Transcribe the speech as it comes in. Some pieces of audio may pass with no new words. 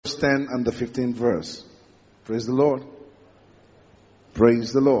10 and the 15th verse. Praise the Lord.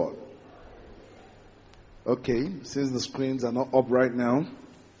 Praise the Lord. Okay, since the screens are not up right now,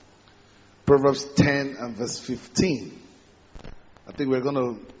 Proverbs 10 and verse 15. I think we're going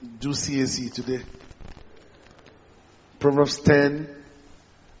to do CAC today. Proverbs 10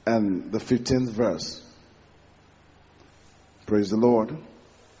 and the 15th verse. Praise the Lord.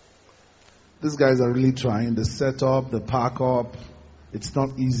 These guys are really trying. The setup, the park up. It's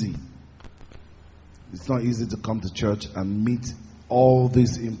not easy. It's not easy to come to church and meet all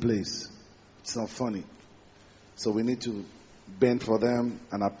this in place. It's not funny. So we need to bend for them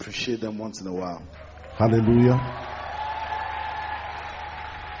and appreciate them once in a while. Hallelujah.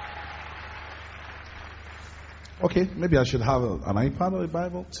 Okay, maybe I should have an iPad or a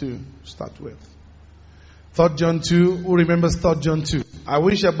Bible to start with. 3 John 2. Who remembers 3 John 2? I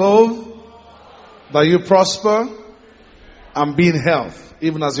wish above that you prosper and be in health,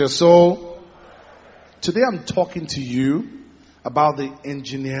 even as your soul. Today I'm talking to you about the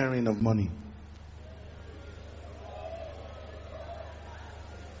engineering of money.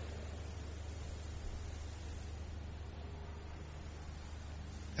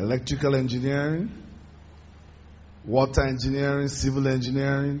 Electrical engineering, water engineering, civil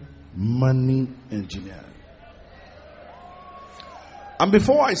engineering, money engineering. And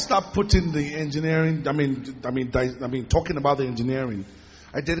before I start putting the engineering, talking about the engineering,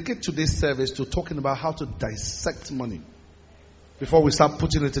 I dedicate today's service to talking about how to dissect money before we start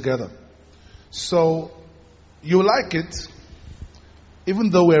putting it together. So, you like it, even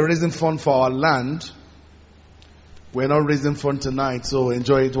though we're raising fund for our land. We're not raising fund tonight, so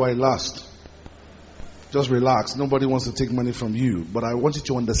enjoy it while it lasts. Just relax. Nobody wants to take money from you. But I want you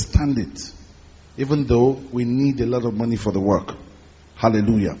to understand it. Even though we need a lot of money for the work.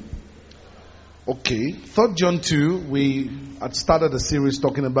 Hallelujah. Okay. 3 John 2, we had started a series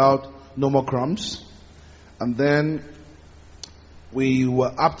talking about no more crumbs. And then we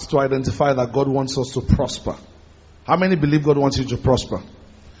were apt to identify that God wants us to prosper. How many believe God wants you to prosper?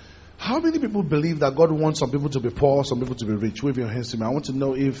 How many people believe that God wants some people to be poor, some people to be rich? Wave your hands to me. I want to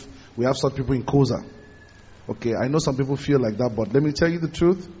know if we have such people in Koza. Okay, I know some people feel like that, but let me tell you the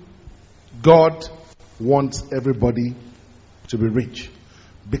truth. God wants everybody to be rich.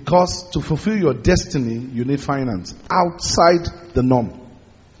 Because to fulfill your destiny, you need finance outside the norm.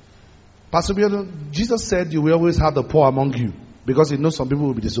 Pastor Biodun, Jesus said you will always have the poor among you because he knows some people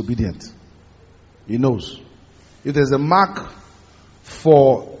will be disobedient. He knows. If there's a mark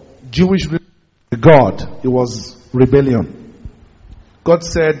for Jewish God, it was rebellion. God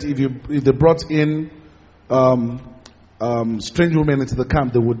said if they brought in strange women into the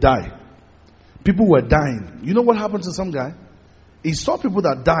camp, they would die. People were dying. You know what happened to some guy? He saw people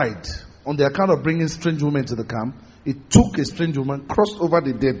that died on the account of bringing strange women to the camp. He took a strange woman, crossed over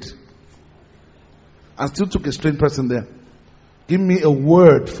the dead, and still took a strange person there. Give me a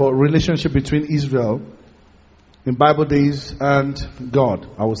word for relationship between Israel in Bible days and God.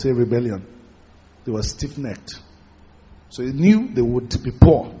 I would say rebellion. They were stiff-necked. So he knew they would be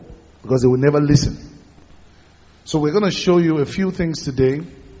poor because they would never listen. So we're going to show you a few things today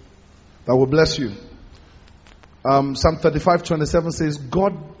that will bless you. Psalm 35:27 says,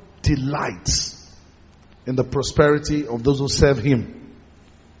 God delights in the prosperity of those who serve him.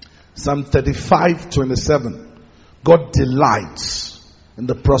 Psalm 35:27, God delights in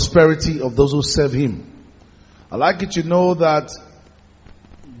the prosperity of those who serve him. I'd like you to know that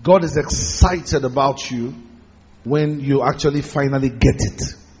God is excited about you when you actually finally get it.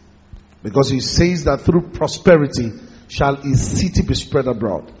 Because he says that through prosperity shall his city be spread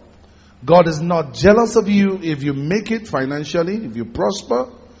abroad. God is not jealous of you if you make it financially, if you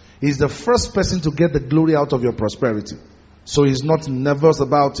prosper. He's the first person to get the glory out of your prosperity. So he's not nervous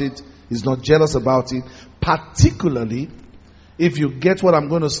about it. He's not jealous about it. Particularly if you get what I'm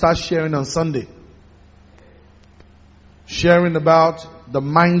going to start sharing on Sunday. Sharing about the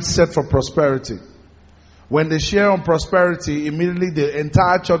mindset for prosperity. When they share on prosperity, immediately the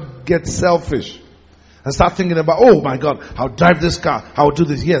entire church gets selfish and start thinking about, oh my God, I'll drive this car, I'll do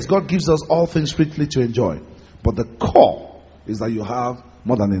this. Yes, God gives us all things freely to enjoy. But the core is that you have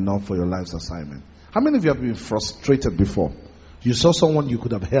more than enough for your life's assignment. How many of you have been frustrated before? You saw someone you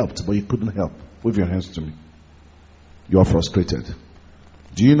could have helped, but you couldn't help. Wave your hands to me. You are frustrated.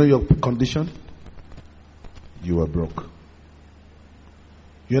 Do you know your condition? You are broke.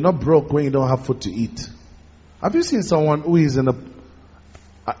 You're not broke when you don't have food to eat. Have you seen someone who is in a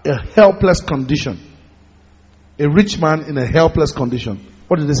helpless condition? A rich man in a helpless condition.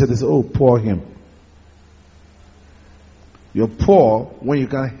 What did they say? They say, oh, poor him. You're poor when you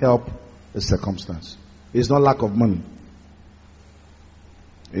can't help a circumstance. It's not lack of money.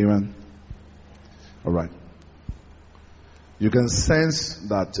 Amen. All right. You can sense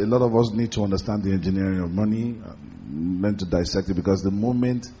that a lot of us need to understand the engineering of money, learn to dissect it, because the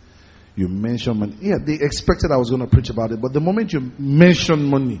moment you mention money, they expected I was going to preach about it, but the moment you mention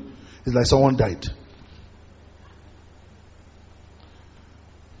money, it's like someone died.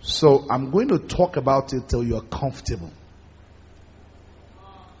 So I'm going to talk about it till you're comfortable.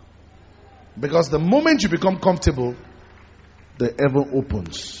 Because the moment you become comfortable, the heaven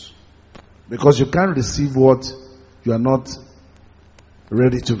opens. Because you can't receive what you are not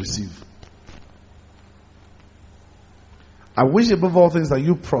ready to receive. I wish above all things that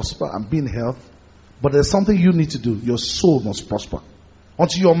you prosper and be in health, but there's something you need to do. Your soul must prosper.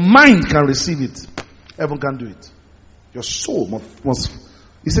 Until your mind can receive it, heaven can't do it. Your soul must.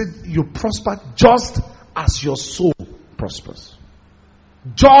 He said, you prosper just as your soul prospers.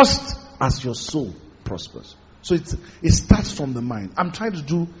 Just as your soul prospers. So it starts from the mind. I'm trying to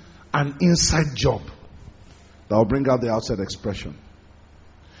do an inside job that will bring out the outside expression.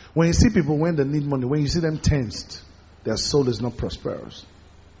 When you see people, when they need money, when you see them tensed, their soul is not prosperous.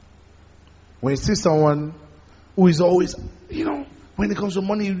 When you see someone who is always, when it comes to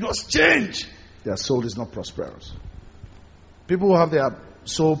money, you just change, their soul is not prosperous. People who have their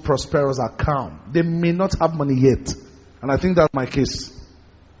soul prosperous are calm. They may not have money yet. And I think that's my case.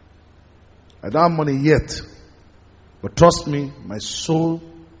 I don't have money yet. But trust me, my soul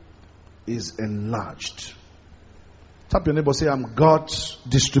is enlarged. Tap your neighbor, say, I'm God's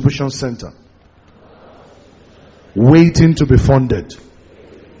distribution center. Waiting to be funded.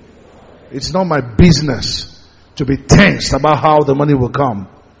 It's not my business to be tensed about how the money will come.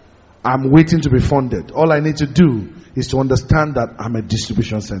 I'm waiting to be funded. All I need to do is to understand that I'm a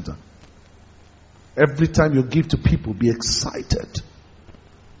distribution center. Every time you give to people, be excited.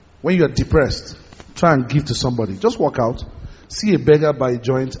 When you are depressed, try and give to somebody. Just walk out, see a beggar by a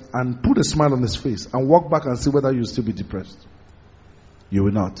joint, and put a smile on his face, and walk back and see whether you'll still be depressed. You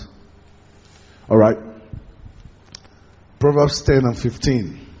will not. All right. Proverbs 10 and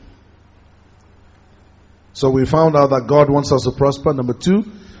 15. So we found out that God wants us to prosper. Number 2,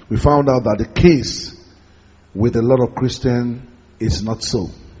 we found out that the case with a lot of Christians is not so.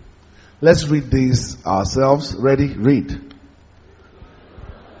 Let's read these ourselves. Ready? Read.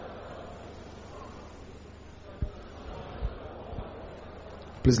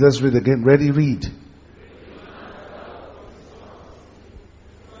 Please, let's read again. Ready? Read.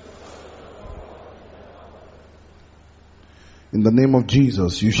 In the name of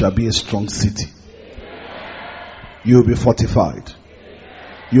Jesus, you shall be a strong city. You will be fortified.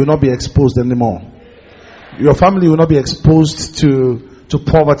 You will not be exposed anymore. Your family will not be exposed to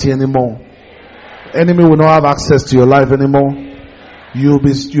poverty anymore. Enemy will not have access to your life anymore. You'll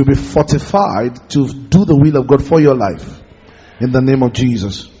be fortified to do the will of God for your life. In the name of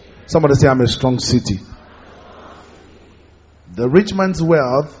Jesus. Somebody say, I'm a strong city. The rich man's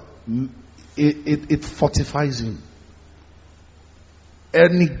wealth, it fortifies him.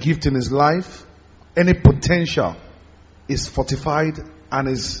 Any gift in his life, any potential is fortified and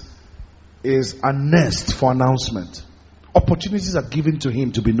is a nest for announcement. Opportunities are given to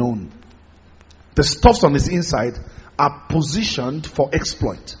him to be known. The stuffs on his inside are positioned for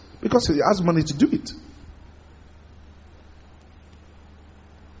exploit because he has money to do it.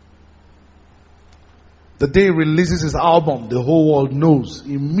 The day he releases his album, the whole world knows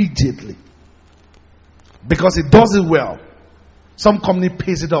immediately. Because he does it well. Some company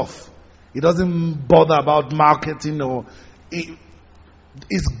pays it off. He doesn't bother about marketing or...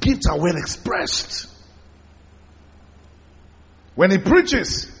 His gifts are well expressed. When he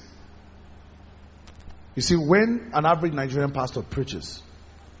preaches... You see, when an average Nigerian pastor preaches,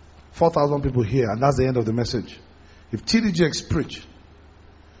 4,000 people hear, and that's the end of the message. If TD Jakes preach,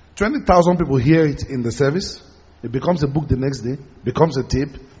 20,000 people hear it in the service. It becomes a book the next day, becomes a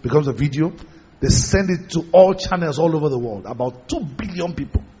tape, becomes a video. They send it to all channels all over the world. About 2 billion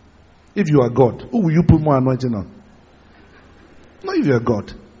people. If you are God, who will you put more anointing on? Not if you are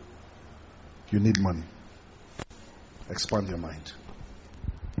God. You need money. Expand your mind.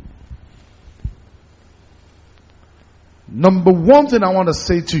 Number one thing I want to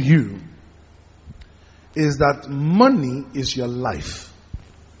say to you is that money is your life.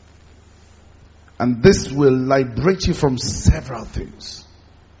 And this will liberate you from several things.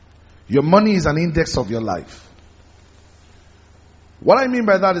 Your money is an index of your life. What I mean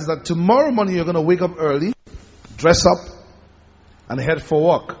by that is that tomorrow morning you're going to wake up early, dress up, and head for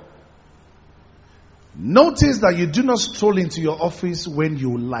work. Notice that you do not stroll into your office when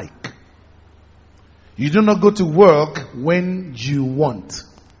you like. You do not go to work when you want.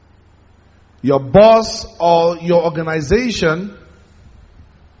 Your boss or your organization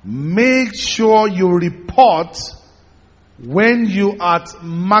Make sure you report when you are at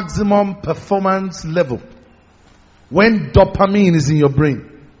maximum performance level. When dopamine is in your brain.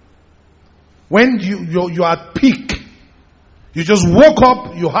 When you are at peak. You just woke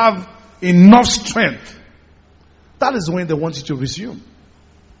up, you have enough strength. That is when they want you to resume.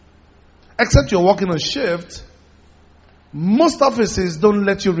 Except you're working on shift, most offices don't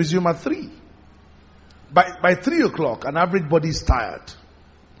let you resume at 3. By 3 o'clock, an average body is tired.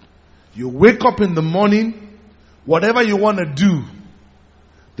 You wake up in the morning, whatever you want to do,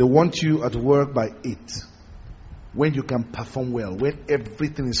 they want you at work by 8. When you can perform well, when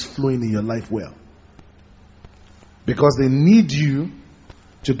everything is flowing in your life well. Because they need you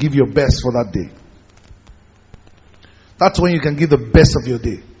to give your best for that day. That's when you can give the best of your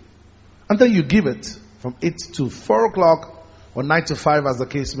day. And then you give it from 8 to 4 o'clock or 9 to 5 as the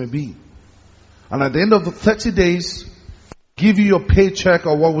case may be. And at the end of the 30 days, give you your paycheck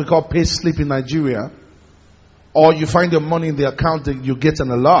or what we call pay slip in Nigeria. Or you find your money in the account and you get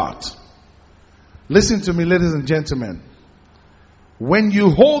an alert. Listen to me, ladies and gentlemen. When you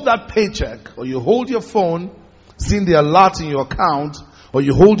hold that paycheck or you hold your phone, seeing the alert in your account, or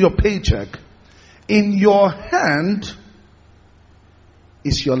you hold your paycheck, in your hand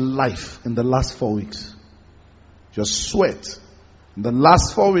is your life in the last 4 weeks. Your sweat. In the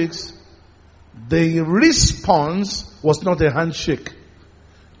last 4 weeks, the response was not a handshake.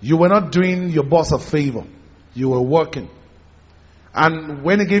 You were not doing your boss a favor. You were working. And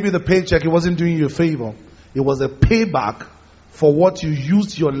when he gave you the paycheck, it wasn't doing you a favor. It was a payback for what you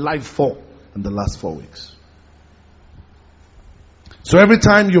used your life for in the last 4 weeks. So every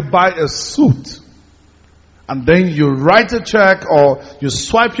time you buy a suit, and then you write a check or you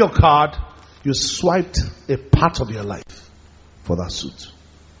swipe your card, you swiped a part of your life for that suit.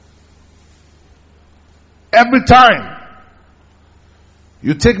 Every time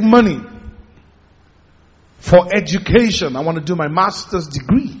you take money for education, I want to do my master's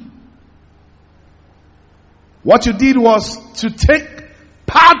degree. What you did was to take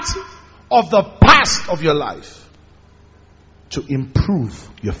part of the past of your life to improve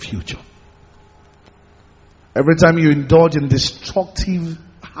your future. Every time you indulge in destructive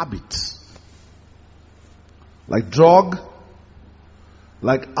habits, like drug,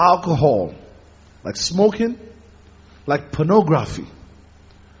 like alcohol, like smoking, like pornography,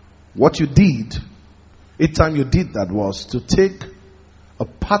 what you did, each time you did that was to take a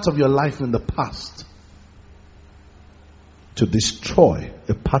part of your life in the past to destroy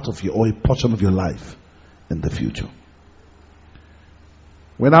a part of your or a portion of your life in the future.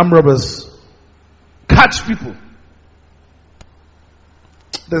 When armed robbers catch people,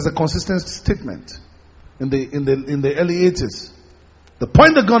 there's a consistent statement in the early 80s. They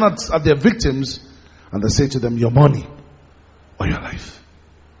point the gun at their victims and they say to them, your money or your life.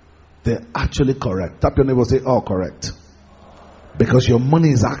 They're actually correct. Tap your neighbor and say, oh, correct. Because your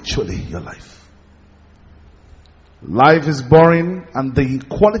money is actually your life. Life is boring and the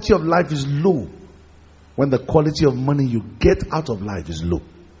quality of life is low when the quality of money you get out of life is low.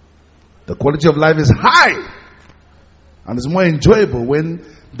 The quality of life is high and it's more enjoyable when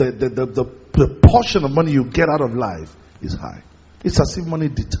the portion of money you get out of life is high. It's as if money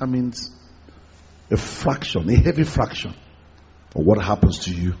determines a fraction, a heavy fraction of what happens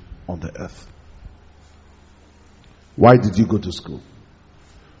to you on the earth. Why did you go to school?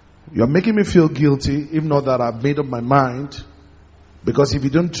 You're making me feel guilty, even though that I've made up my mind. Because if you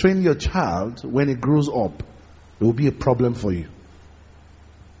don't train your child when it grows up, it will be a problem for you.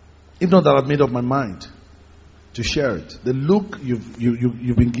 Even though that I've made up my mind to share it. The look you've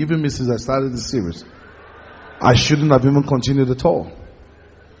been giving me since I started this series, I shouldn't have even continued at all.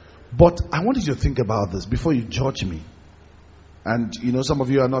 But I want you to think about this before you judge me. And some of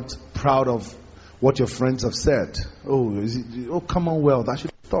you are not proud of what your friends have said. Oh, come on, wealth. I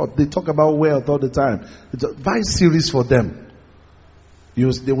should have thought. They talk about wealth all the time. It's a vice series for them.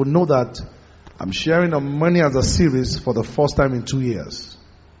 They will know that I'm sharing on money as a series for the first time in 2 years.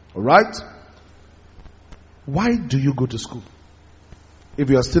 Alright? Why do you go to school? If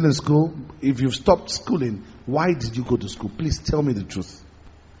you are still in school, if you've stopped schooling, why did you go to school? Please tell me the truth.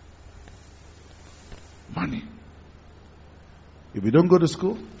 Money. If you don't go to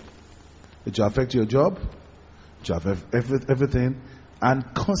school, it will affect your job, it will affect everything,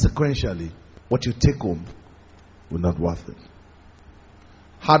 and consequentially, what you take home will not worth it.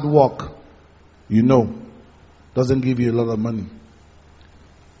 Hard work, doesn't give you a lot of money.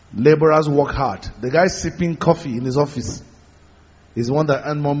 Laborers work hard. The guy sipping coffee in his office is the one that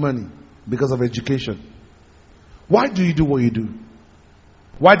earns more money because of education. Why do you do what you do?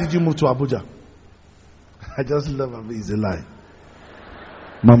 Why did you move to Abuja? I just love Abuja. It's a lie.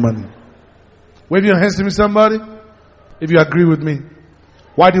 My money. Wave your hands to me, somebody. If you agree with me.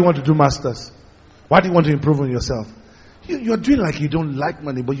 Why do you want to do masters? Why do you want to improve on yourself? You're doing like you don't like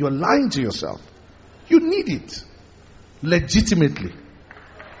money, but you're lying to yourself. You need it. Legitimately.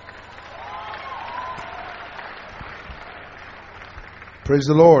 Praise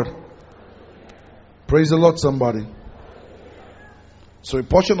the Lord. Praise the Lord, somebody. So a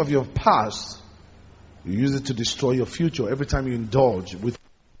portion of your past, you use it to destroy your future every time you indulge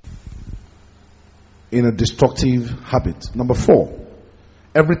in a destructive habit. Number 4,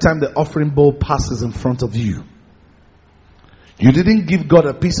 every time the offering bowl passes in front of you, you didn't give God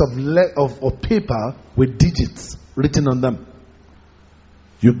a piece of paper with digits written on them.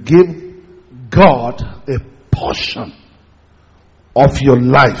 You gave God a portion of your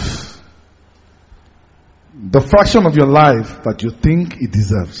life. The fraction of your life that you think it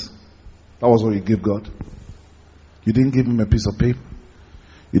deserves. That was what you gave God. You didn't give him a piece of paper.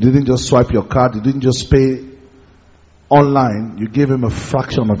 You didn't just swipe your card. You didn't just pay online. You gave him a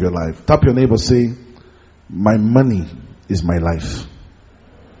fraction of your life. Tap your neighbor, say, my money is my life.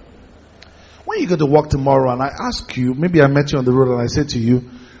 When you go to work tomorrow and I ask you, maybe I met you on the road and I said to you,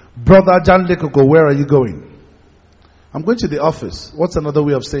 Brother John Lekoko, where are you going? I'm going to the office. What's another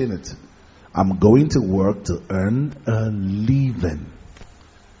way of saying it? I'm going to work to earn a living.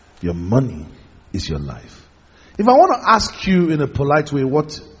 Your money is your life. If I want to ask you in a polite way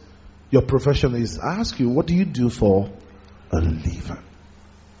what your profession is, I ask you, what do you do for a living?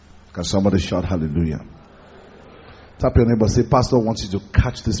 Can somebody shout hallelujah? Tap your neighbor, say, Pastor wants you to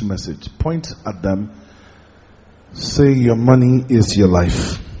catch this message. Point at them. Say, your money is your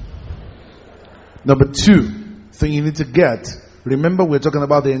life. Number 2 thing you need to get. Remember, we're talking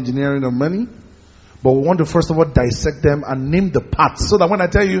about the engineering of money. But we want to first of all dissect them and name the parts. So that when I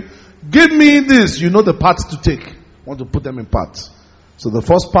tell you, give me this, you know the parts to take. I want to put them in parts. So the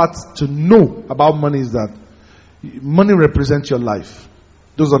first part to know about money is that money represents your life.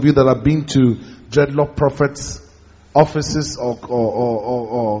 Those of you that have been to Dreadlock Prophets offices or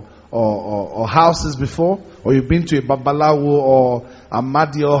houses before, or you've been to a Babalawo or a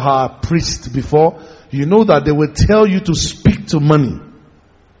Madioha priest before, you know that they will tell you to speak to money.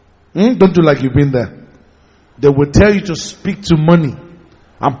 Don't do like you've been there. They will tell you to speak to money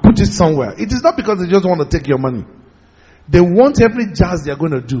and put it somewhere. It is not because they just want to take your money. They want every jazz they are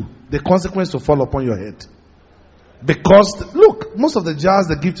going to do, the consequence to fall upon your head. Because, look, most of the jazz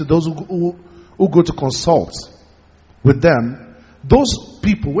they give to those who go to consult with them, those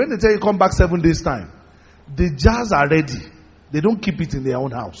people, when they tell you come back 7 days time, the jars are ready. They don't keep it in their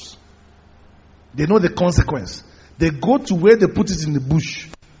own house. They know the consequence. They go to where they put it in the bush.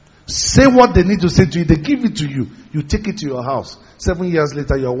 Say what they need to say to you. They give it to you. You take it to your house. 7 years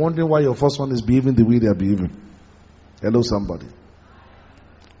later, you're wondering why your first one is behaving the way they are behaving. Hello, somebody.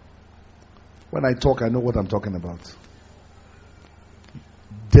 When I talk, I know what I'm talking about.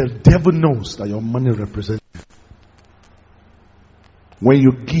 The devil knows that your money represents you. When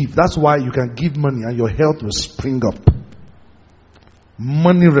you give, that's why you can give money and your health will spring up.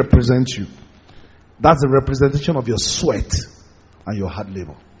 Money represents you. That's the representation of your sweat and your hard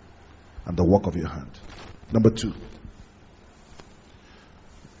labor and the work of your hand. Number 2.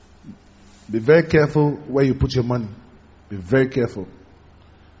 Be very careful where you put your money. Be very careful.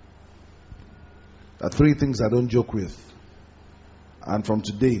 There are 3 things I don't joke with. And from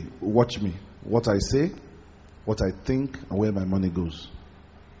today, watch me. What I say, what I think, and where my money goes.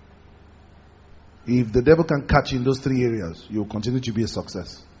 If the devil can catch you in those 3 areas, you'll continue to be a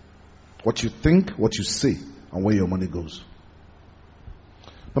success. What you think, what you say, and where your money goes.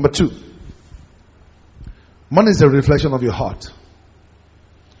 Number 2. Money is a reflection of your heart.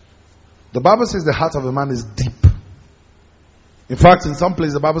 The Bible says the heart of a man is deep. In fact, in some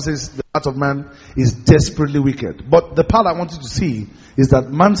places the Bible says the heart of man is desperately wicked. But the part I want you to see is that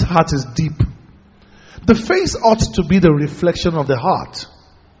man's heart is deep. The face ought to be the reflection of the heart.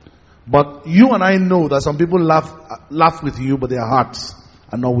 But you and I know that some people laugh with you, but their hearts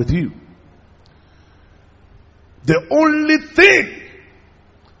are not with you. The only thing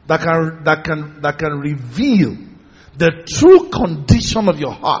that can reveal the true condition of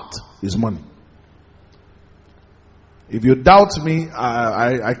your heart is money. If you doubt me,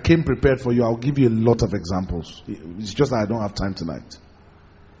 I came prepared for you. I'll give you a lot of examples. It's just that I don't have time tonight.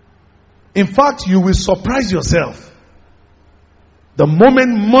 In fact, you will surprise yourself. The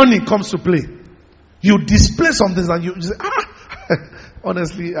moment money comes to play, you display something and you say,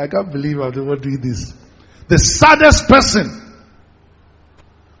 honestly, I can't believe I'm doing this. The saddest person,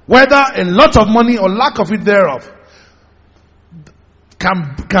 whether a lot of money or lack of it thereof,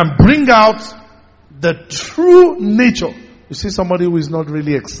 can bring out the true nature You see somebody who is not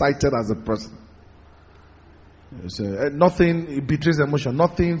really excited as a person. Nothing, it betrays emotion.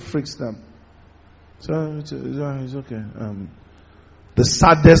 Nothing freaks them. So it's okay. The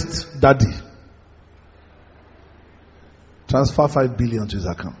saddest daddy. Transfer 5 billion to his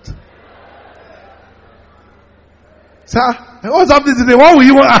account. Sir, what's happening today? What will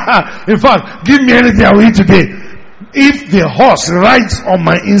you want? In fact, give me anything I will eat today. If the horse rides on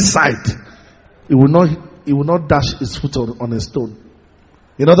my inside, it will not dash his foot on a stone.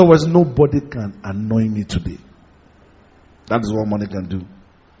 In other words, nobody can annoy me today. That is what money can do.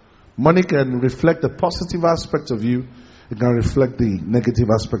 Money can reflect the positive aspect of you. It can reflect the negative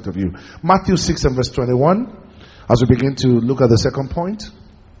aspect of you. Matthew 6 and verse 21. As we begin to look at the second point.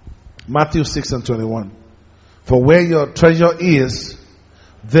 Matthew 6 and 21. For where your treasure is,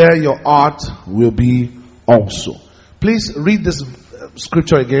 there your heart will be also. Please read this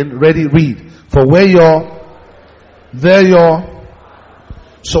scripture again. Ready? Read. For where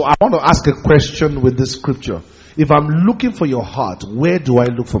So I want to ask a question with this scripture. If I'm looking for your heart, where do I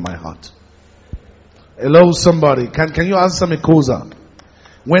look for my heart? Hello, somebody. Can you answer me, Koza?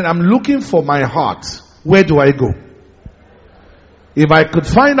 When I'm looking for my heart, where do I go? If I could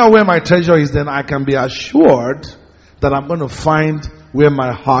find out where my treasure is, then I can be assured that I'm going to find where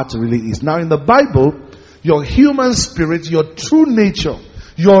my heart really is. Now in the Bible, your human spirit, your true nature,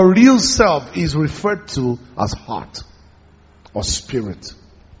 your real self is referred to as heart or spirit.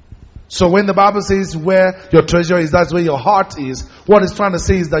 So when the Bible says where your treasure is, that's where your heart is, what it's trying to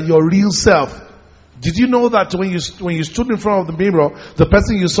say is that your real self. Did you know that when you stood in front of the mirror, the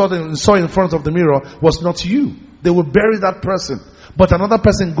person you saw in front of the mirror was not you? They will bury that person. But another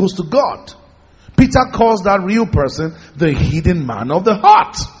person goes to God. Peter calls that real person the hidden man of the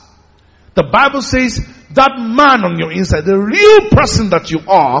heart. The Bible says that man on your inside, the real person that you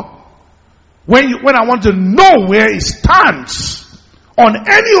are, when I want to know where he stands on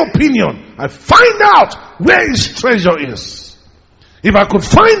any opinion, I find out where his treasure is. If I could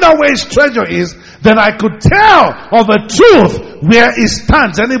find out where his treasure is, then I could tell of the truth where he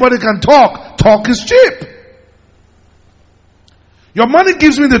stands. Anybody can talk. Talk is cheap. Your money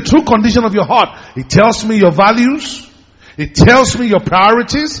gives me the true condition of your heart. It tells me your values. It tells me your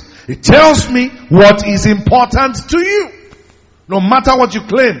priorities. It tells me what is important to you. No matter what you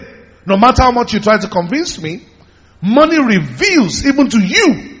claim, no matter how much you try to convince me, money reveals even to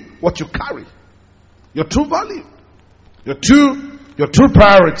you what you carry. Your true value. Your true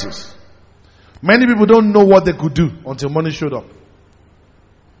priorities. Many people don't know what they could do until money showed up.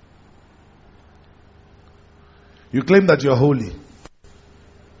 You claim that you're holy.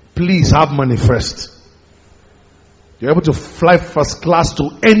 Please have money first. You're able to fly first class to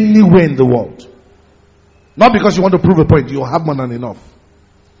anywhere in the world. Not because you want to prove a point. You have more than enough.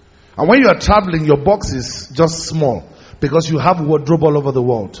 And when you are traveling, your box is just small. Because you have wardrobe all over the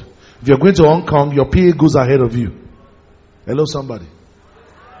world. If you're going to Hong Kong, your PA goes ahead of you. Hello, somebody.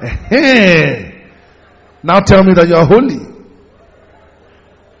 Now tell me that you're holy.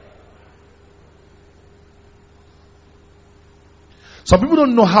 Some people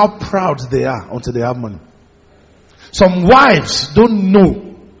don't know how proud they are until they have money. Some wives don't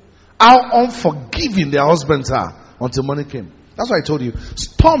know how unforgiving their husbands are until money came. That's why I told you.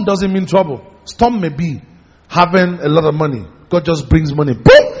 Storm doesn't mean trouble. Storm may be having a lot of money. God just brings money.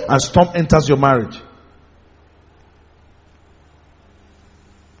 Boom! And storm enters your marriage.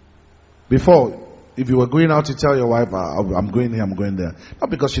 Before, if you were going out to tell your wife, I'm going here, I'm going there. Not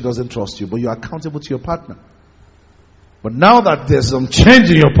because she doesn't trust you, but you're accountable to your partner. But now that there's some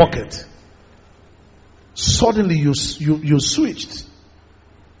change in your pocket, suddenly you switched.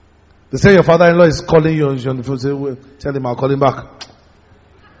 They say your father-in-law is calling you on the phone. Say, well, tell him I'll call him back.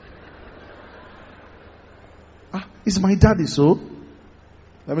 It's my daddy, so.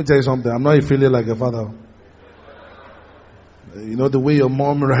 Let me tell you something. I'm not feeling like a father. You know the way your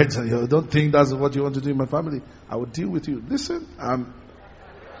mom writes, you don't think that's what you want to do in my family. I will deal with you. Listen, I'm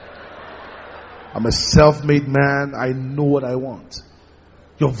a self-made man. I know what I want.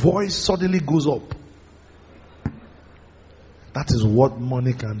 Your voice suddenly goes up. That is what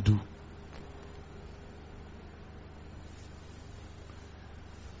money can do.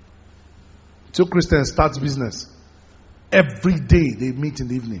 Two Christians start business. Every day they meet in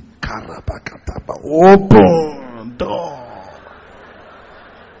the evening. Open door.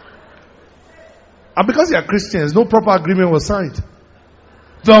 And because they are Christians, no proper agreement was signed.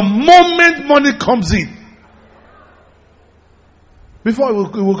 The moment money comes in, before it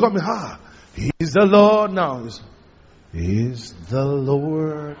will come in, He is the Lord now. He is the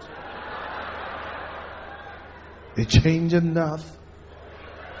Lord. It changes nothing.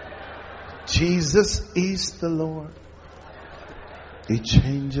 Jesus is the Lord. It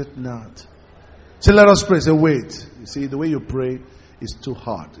changeth not. So let us pray. Say, wait. You see, the way you pray is too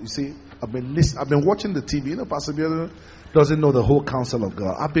hard. You see, I've been watching the TV. You know, Pastor Bill doesn't know the whole counsel of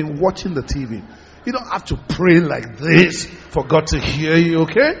God. I've been watching the TV. You don't have to pray like this for God to hear you,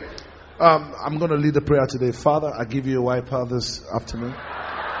 okay? I'm going to lead the prayer today. Father, I give you a wiper this afternoon.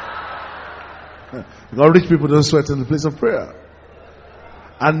 God, rich people don't sweat in the place of prayer.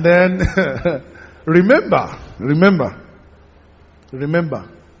 And then, remember,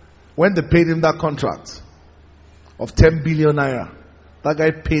 when they paid him that contract of 10 billion naira, that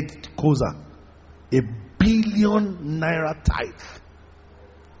guy paid Koza 1 billion naira tithe.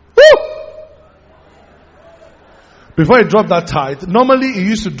 Woo! Before he dropped that tithe, normally he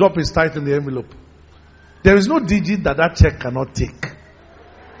used to drop his tithe in the envelope. There is no digit that check cannot take.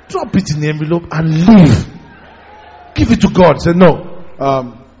 Drop it in the envelope and leave. Give it to God. Say, no.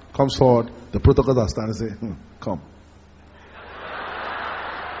 Comes forward. The protocols are standing. Say, come.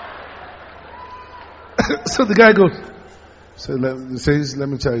 So the guy goes. Says, let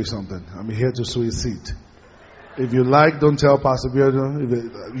me tell you something. I'm here to sow a seed. If you like, don't tell Pastor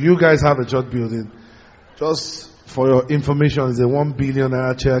Biodun. If you guys have a church building, just for your information, it's a 1 billion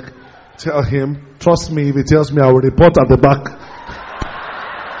naira check. Tell him. Trust me. If he tells me, I will report at the back.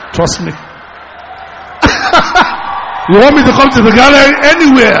 Trust me. You want me to come to the gallery?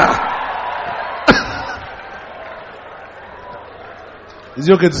 Anywhere. Is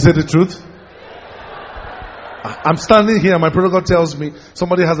it okay to say the truth? I'm standing here. My protocol tells me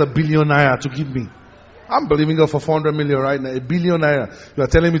somebody has 1 billion naira to give me. I'm believing God for 400 million right now. 1 billion naira. You are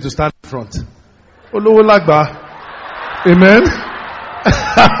telling me to stand in front. Olowo Lagba. Amen.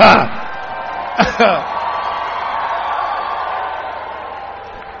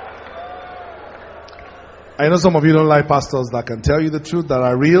 I know some of you don't like pastors that can tell you the truth, that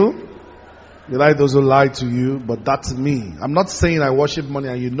are real. You like those who lie to you, but that's me. I'm not saying I worship money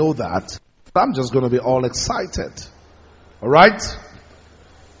and you know that. I'm just going to be all excited. Alright?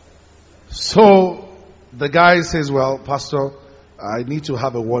 So, the guy says, well, Pastor, I need to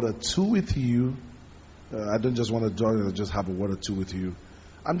have a word or two with you. I don't just want to join or just have a word or two with you.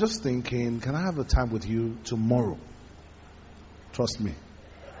 I'm just thinking, can I have a time with you tomorrow? Trust me.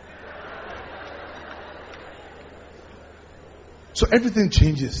 So everything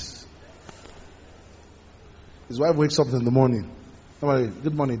changes. His wife wakes up in the morning.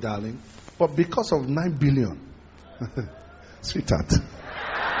 Good morning, darling. But because of 9 billion, sweetheart.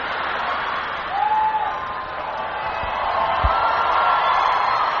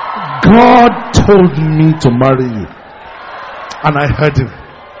 God told me to marry you. And I heard him.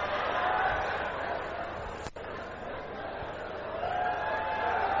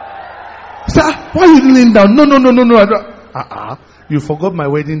 Sir, why are you kneeling down? No. I don't. You forgot my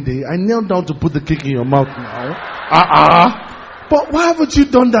wedding day. I knelt down to put the cake in your mouth now. But why haven't you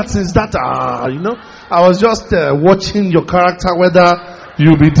done that since that? I was just watching your character, whether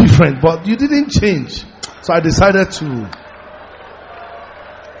you'll be different. But you didn't change. So I decided to.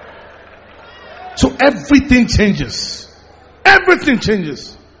 So everything changes. Everything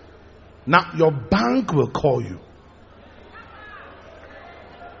changes. Now your bank will call you.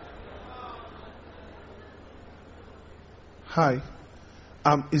 Hi.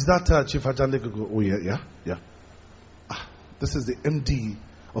 Is that Chief Ajandeko? Oh yeah. This is the MD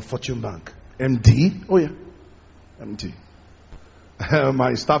of Fortune Bank. MD? Oh yeah. MD.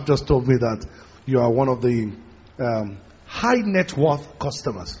 My staff just told me that you are one of the high net worth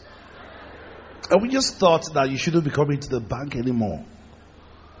customers. And we just thought that you shouldn't be coming to the bank anymore.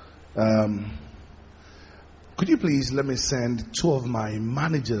 Could you please let me send 2 of my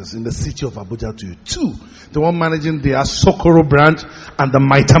managers in the city of Abuja to you? 2. The one managing the Asokoro branch and the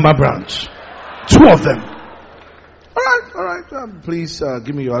Maitama branch. 2 of them. All right. Please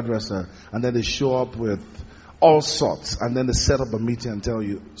give me your address. And then they show up with all sorts. And then they set up a meeting and tell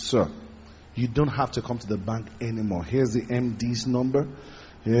you, sir, you don't have to come to the bank anymore. Here's the MD's number.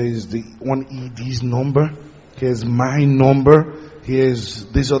 Here is the one ED's number. Here's my number. Here's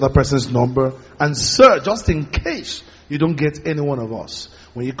this other person's number. And sir, just in case you don't get any one of us,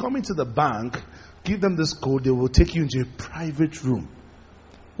 when you come into the bank, give them this code. They will take you into a private room.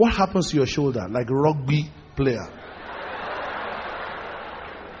 What happens to your shoulder? Like a rugby player.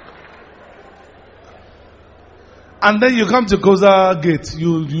 And then you come to Koza Gate.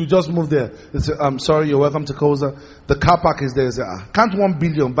 You just move there. They say, I'm sorry, you're welcome to Koza. The car park is there. They say, can't 1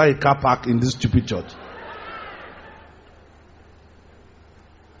 billion buy a car park in this stupid church?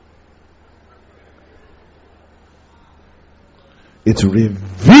 It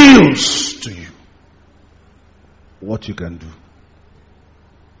reveals to you what you can do.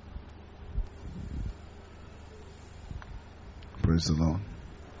 Praise Praise the Lord.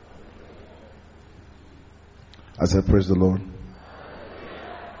 I said, praise the Lord.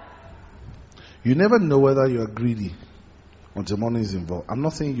 You never know whether you are greedy until money is involved. I'm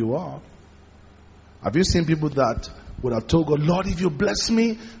not saying you are. Have you seen people that would have told God, Lord, if you bless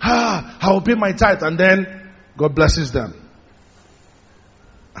me, I will pay my tithe, and then God blesses them.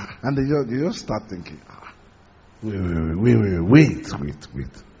 And they just start thinking, wait.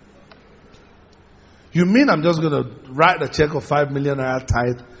 You mean I'm just going to write a check of 5 million naira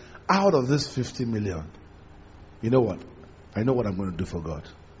tithe out of this 50 million? You know what? I know what I'm going to do for God.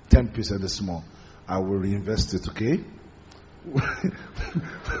 10% is small. I will reinvest it, okay?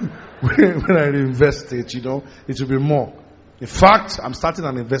 When I reinvest it, it will be more. In fact, I'm starting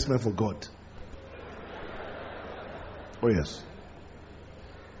an investment for God. Oh yes.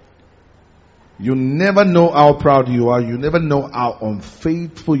 You never know how proud you are. You never know how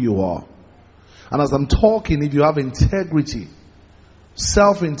unfaithful you are. And as I'm talking, if you have integrity,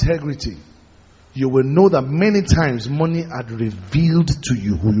 self-integrity, you will know that many times money had revealed to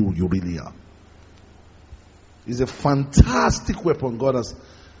you who you really are. It's a fantastic weapon God has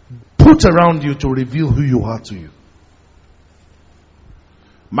put around you to reveal who you are to you.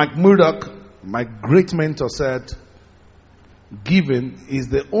 Mike Murdoch, my great mentor, said, giving is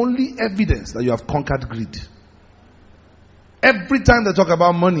the only evidence that you have conquered greed. Every time they talk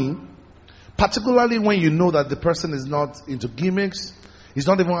about money, particularly when you know that the person is not into gimmicks, he's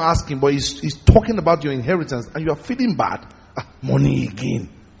not even asking, but he's talking about your inheritance, and you are feeling bad. Money again.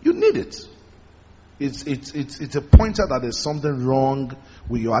 You need it. It's a pointer that there's something wrong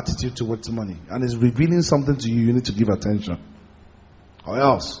with your attitude towards money, and it's revealing something to you. You need to give attention, or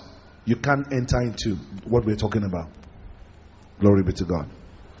else you can't enter into what we're talking about. Glory be to God.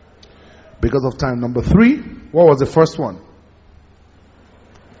 Because of time. Number 3, what was the first one?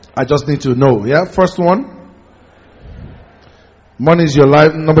 I just need to know. Yeah, first one, money is your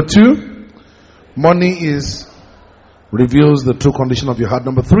life. Number 2, money reveals the true condition of your heart.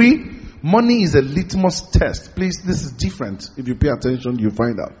 Number 3, money is a litmus test. Please, this is different. If you pay attention, you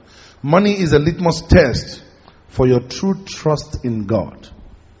find out. Money is a litmus test for your true trust in God.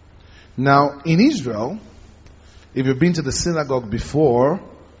 Now, in Israel, if you've been to the synagogue before,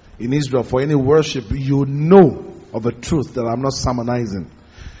 in Israel, for any worship, you know of a truth that I'm not sermonizing.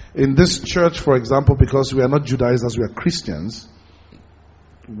 In this church, for example, because we are not Judaizers, we are Christians,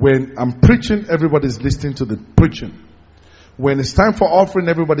 when I'm preaching, everybody's listening to the preaching. When it's time for offering,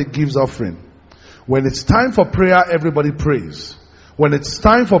 everybody gives offering. When it's time for prayer, everybody prays. When it's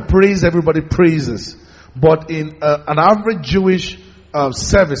time for praise, everybody praises. But in an average Jewish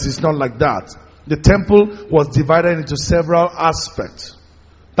service, it's not like that. The temple was divided into several aspects.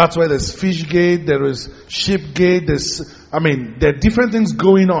 That's why there's fish gate, there is sheep gate, there are different things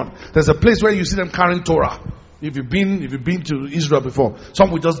going on. There's a place where you see them carrying Torah. If you've been to Israel before, some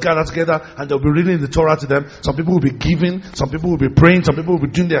will just gather together and they'll be reading the Torah to them. Some people will be giving, some people will be praying, some people will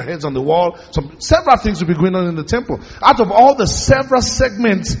be doing their heads on the wall. Several things will be going on in the temple. Out of all the several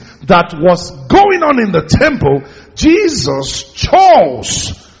segments that was going on in the temple, Jesus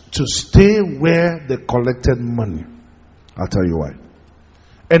chose to stay where they collected money. I'll tell you why.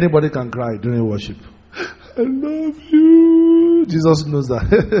 Anybody can cry during worship. I love you. Jesus knows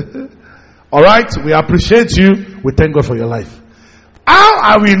that. Alright, we appreciate you. We thank God for your life. How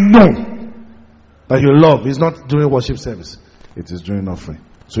I will know that you love is not during worship service. It is during offering.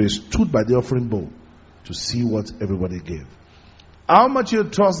 So he stood by the offering bowl to see what everybody gave. How much you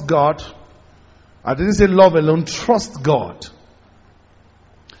trust God? I didn't say love alone. Trust God.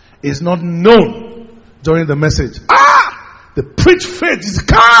 Is not known during the message. The preach faith is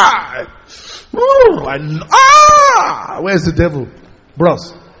God. Where's the devil?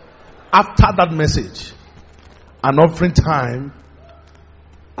 Bros, after that message, an offering time,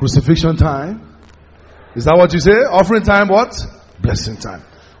 crucifixion time. Is that what you say? Offering time, what? Blessing time.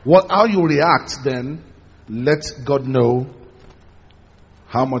 How you react then, let God know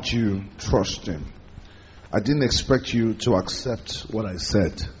how much you trust Him. I didn't expect you to accept what I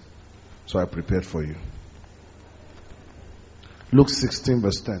said, so I prepared for you. Luke 16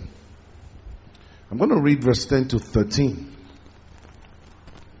 verse 10. I'm going to read verse 10 to 13.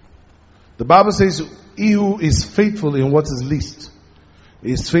 The Bible says, he who is faithful in what is least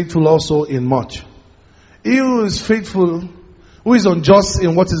is faithful also in much. He who is faithful, who is unjust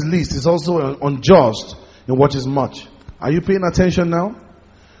in what is least, is also unjust in what is much. Are you paying attention now?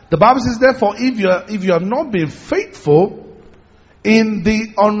 The Bible says, therefore, if you have not been faithful in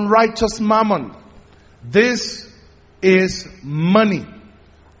the unrighteous mammon, this is money.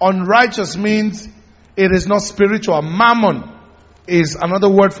 Unrighteous means it is not spiritual. Mammon is another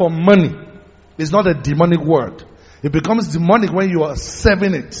word for money. It's not a demonic word. It becomes demonic when you are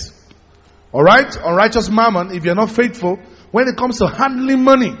serving it. Alright? Unrighteous mammon, if you're not faithful, when it comes to handling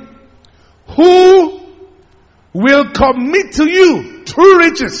money, who will commit to you true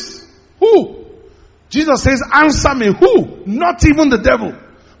riches? Who? Jesus says, answer me. Who? Not even the devil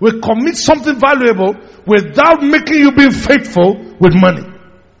will commit something valuable without making you be faithful with money.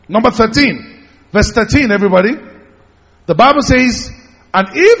 Number 13. Verse 13, everybody. The Bible says, and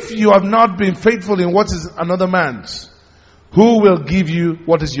if you have not been faithful in what is another man's, who will give you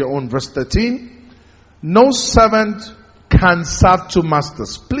what is your own? Verse 13. No servant can serve two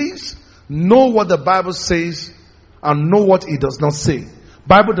masters. Please know what the Bible says and know what it does not say.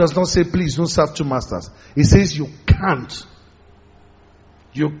 Bible does not say please don't serve two masters. It says you can't.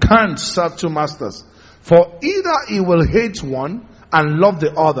 You can't serve two masters. For either he will hate one and love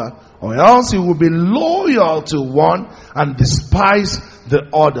the other, or else he will be loyal to one and despise the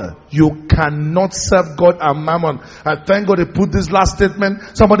other. You cannot serve God and mammon. I thank God they put this last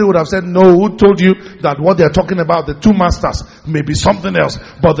statement. Somebody would have said, no, who told you that what they're talking about, the two masters, may be something else.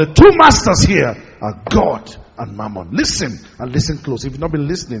 But the two masters here are God and mammon. Listen, and listen close. If you've not been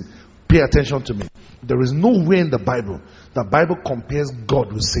listening, pay attention to me. There is nowhere in the Bible compares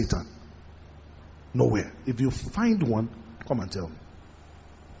God with Satan. Nowhere. If you find one, come and tell me.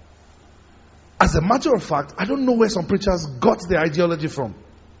 As a matter of fact, I don't know where some preachers got their ideology from.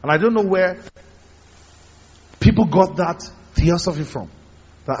 And I don't know where people got that theosophy from.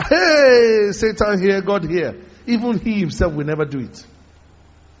 That, hey, Satan here, God here. Even he himself will never do it.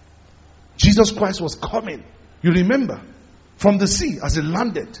 Jesus Christ was coming. You remember, from the sea as he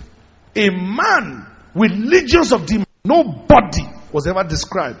landed. A man with legions of demons. Nobody was ever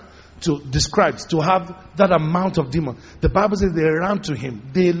described to have that amount of demons. The Bible says they ran to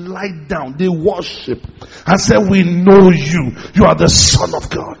him, they lied down, they worship and said, we know you. You are the Son of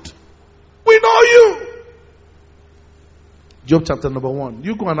God. We know you. Job chapter number 1.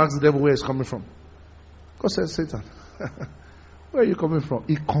 You go and ask the devil where he's coming from. God said, Satan, where are you coming from?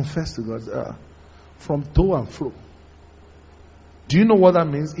 He confessed to God, from to and fro. Do you know what that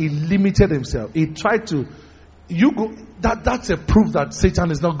means? He limited himself. He tried to. That's a proof that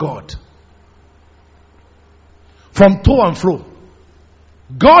Satan is not God. From to and fro.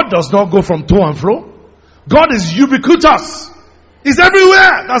 God does not go from to and fro. God is ubiquitous. He's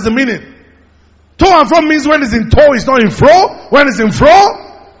everywhere. That's the meaning. To and fro means when it's in to, it's not in fro. When it's in fro,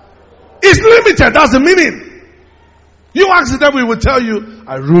 it's limited. That's the meaning. You ask the devil, he will tell you,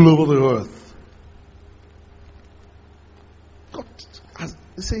 I rule over the earth. God,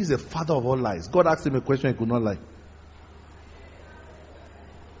 he says he's the father of all lies. God asked him a question he could not lie.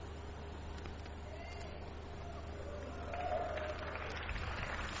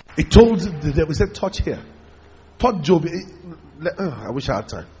 He told the devil, he said, touch here. Touch Job. I wish I had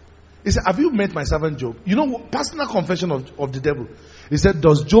time. He said, have you met my servant Job? You know, personal confession of the devil. He said,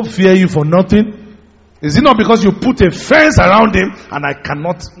 does Job fear you for nothing? Is it not because you put a fence around him and I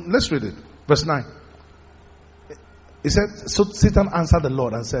cannot? Let's read it. Verse 9. He said, so Satan answered the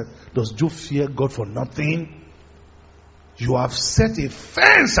Lord and said, does Job fear God for nothing? You have set a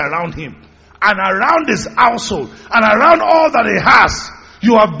fence around him and around his household and around all that he has.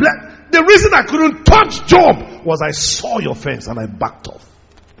 You have blessed. The reason I couldn't touch Job was I saw your fence and I backed off.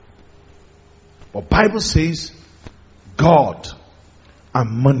 But Bible says God and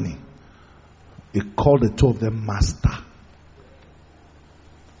money, he called the two of them master.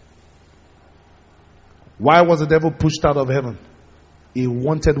 Why was the devil pushed out of heaven? He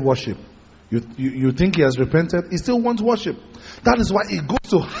wanted worship. You think he has repented? He still wants worship. That is why he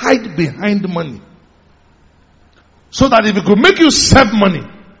goes to hide behind money. So that if he could make you serve money,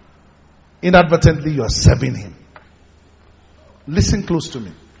 inadvertently you are serving him. Listen close to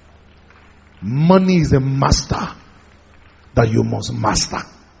me. Money is a master that you must master.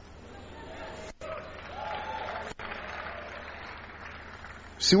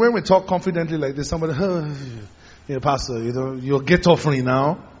 See, when we talk confidently like this, somebody, pastor, you'll get offering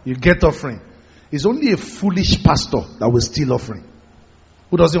now. You get offering. It's only a foolish pastor that will steal offering.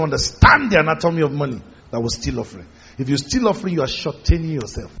 Who doesn't understand the anatomy of money that will steal offering. If you steal offering, you are shortening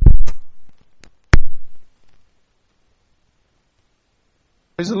yourself.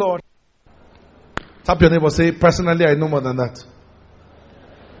 Praise the Lord. Tap your neighbor, say, personally, I know more than that.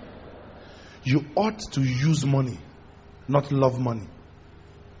 You ought to use money, not love money.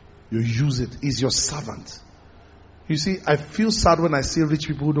 You use it. It's your servant. You see, I feel sad when I see rich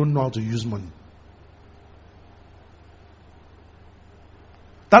people who don't know how to use money.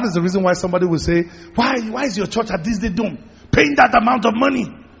 That is the reason why somebody will say, why is your church at Disney Dome paying that amount of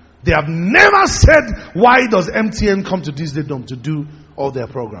money? They have never said, why does MTN come to Disney Dome to do all their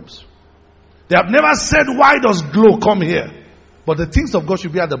programs? They have never said, why does Glow come here? But the things of God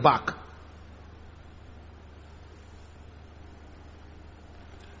should be at the back.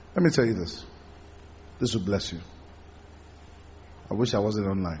 Let me tell you this. This will bless you. I wish I wasn't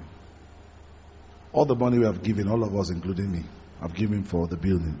online. All the money we have given, all of us, including me, have given for the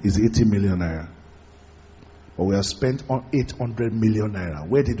building, is 80 million naira. But we have spent on 800 million naira.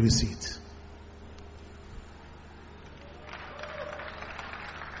 Where did we see it?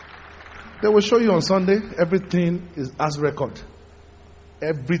 They will show you on Sunday. Everything is as record.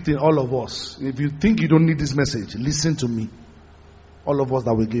 Everything, all of us. If you think you don't need this message, listen to me. All of us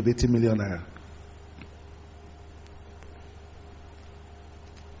that will give 80 million naira.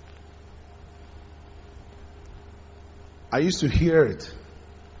 I used to hear it.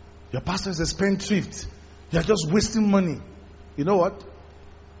 Your pastor is a spendthrift. You're just wasting money. You know what?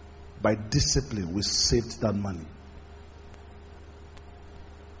 By discipline, we saved that money.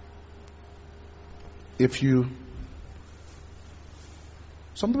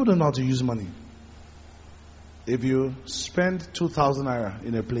 Some people don't know how to use money. If you spend 2,000 naira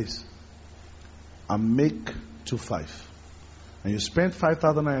in a place and make 2,500, and you spend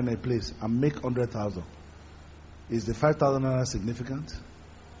 5,000 naira in a place and make 100,000, is the 5,000 naira significant?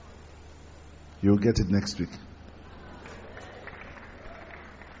 You'll get it next week.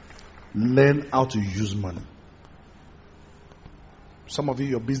 Learn how to use money. Some of you,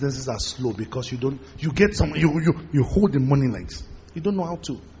 your businesses are slow because you hold the money like this. You don't know how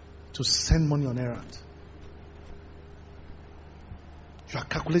to send money on errand. You are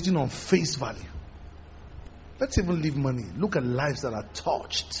calculating on face value. Let's even leave money. Look at lives that are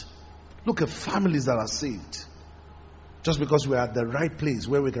touched. Look at families that are saved. Just because we are at the right place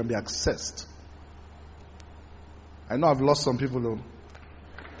where we can be accessed. I know I've lost some people though,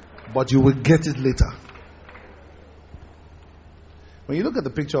 but you will get it later. When you look at the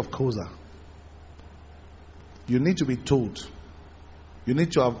picture of Koza, you need to be told. You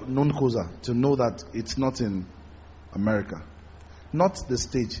need to have known Koza to know that it's not in America. Not the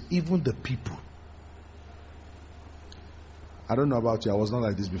stage, even the people. I don't know about you, I was not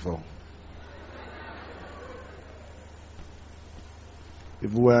like this before.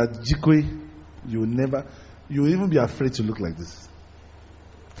 If we were at Jikwe, you would even be afraid to look like this.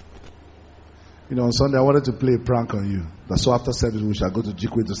 You know, on Sunday I wanted to play a prank on you. That's so after service we shall go to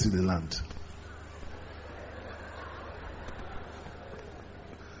Jikwe to see the land.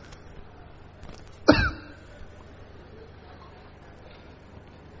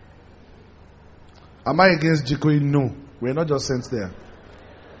 Am I against Jikwe? No. We're not just sent there.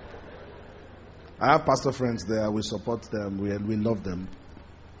 I have pastor friends there. We support them. We love them.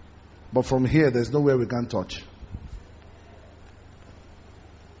 But from here, there's nowhere we can touch.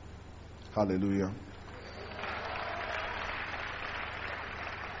 Hallelujah.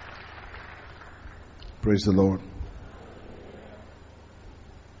 Praise the Lord.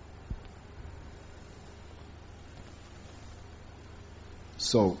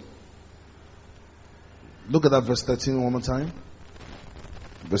 So, look at that verse 13 one more time.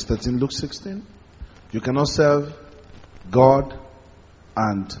 Verse 13, Luke 16. You cannot serve God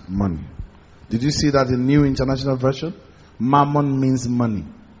and money. Did you see that in New International Version? Mammon means money.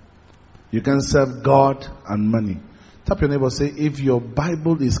 You can serve God and money. Tap your neighbor, say, if your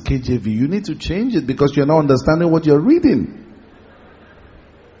Bible is KJV, you need to change it because you're not understanding what you're reading.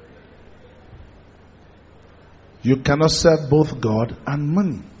 You cannot serve both God and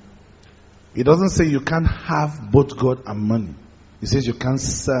money. It doesn't say you can't have both God and money. It says you can't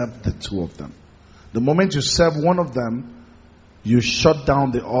serve the two of them. The moment you serve one of them, you shut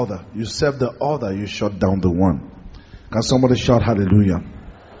down the other. You serve the other, you shut down the one. Can somebody shout hallelujah?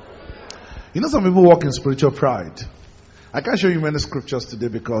 You know, some people walk in spiritual pride. I can't show you many scriptures today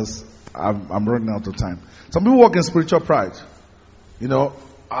because I'm running out of time. Some people walk in spiritual pride. You know,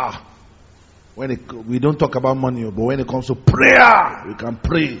 we don't talk about money, but when it comes to prayer, we can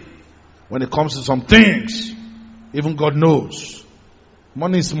pray. When it comes to some things, even God knows.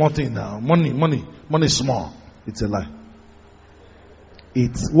 Money is small thing now. Money is small. It's a lie.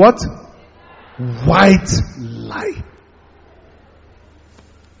 It's what? White lie.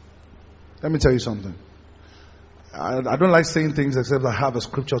 Let me tell you something. I don't like saying things except I have a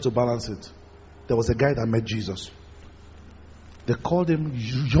scripture to balance it. There was a guy that met Jesus. They called him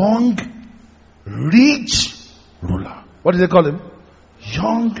young, rich ruler. What did they call him?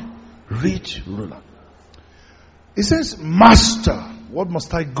 Young, rich ruler. He says, Master, what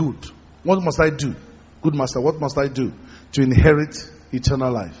must I do? What must I do? Good master, what must I do to inherit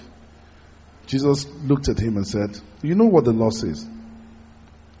eternal life? Jesus looked at him and said, you know what the law says?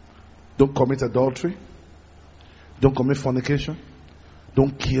 Don't commit adultery. Don't commit fornication.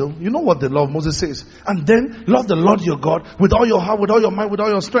 Don't kill. You know what the law of Moses says. And then love the Lord your God with all your heart, with all your mind, with all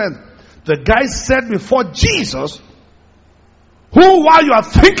your strength. The guy said before Jesus, who while you are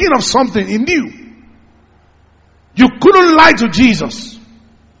thinking of something, he knew. You couldn't lie to Jesus.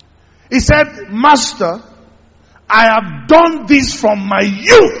 He said, Master, I have done this from my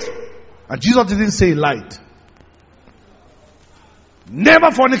youth. And Jesus didn't say he lied.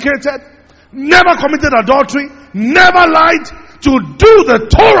 Never fornicated, never committed adultery, never lied. To do the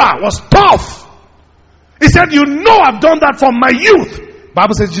Torah was tough. He said, you know I've done that from my youth.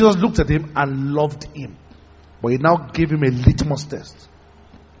 Bible says Jesus looked at him and loved him. But he now gave him a litmus test.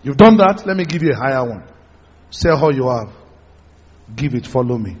 You've done that? Let me give you a higher one. Say how you are. Give it,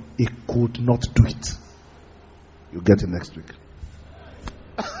 follow me. He could not do it. You'll get it next week.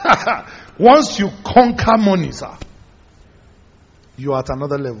 Once you conquer money, sir, you are at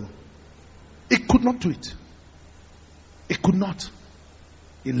another level. He could not do it. He could not.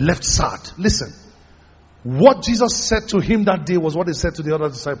 He left sad. Listen. What Jesus said to him that day was what he said to the other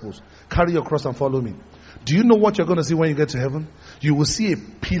disciples. Carry your cross and follow me. Do you know what you're going to see when you get to heaven? You will see a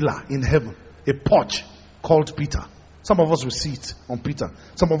pillar in heaven. A porch called Peter. Some of us will see it on Peter.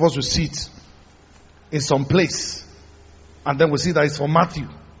 Some of us will see it in some place. And then we'll see that it's for Matthew.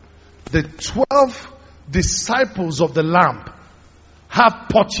 The 12 disciples of the Lamb have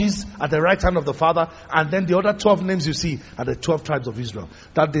porches at the right hand of the Father, and then the other 12 names you see are the 12 tribes of Israel.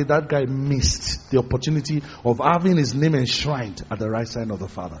 That day, that guy missed the opportunity of having his name enshrined at the right side of the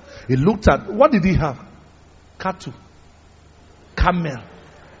Father. He looked at, what did he have? Cattle, camel.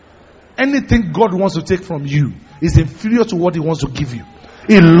 Anything God wants to take from you is inferior to what he wants to give you.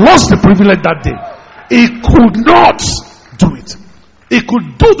 He lost the privilege that day. He could not do it. He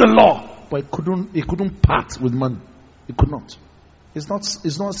could do the law, but he couldn't part with money. He could not. It's not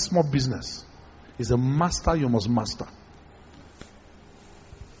a small business. It's a master you must master.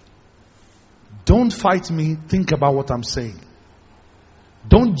 Don't fight me. Think about what I'm saying.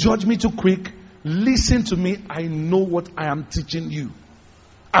 Don't judge me too quick. Listen to me. I know what I am teaching you.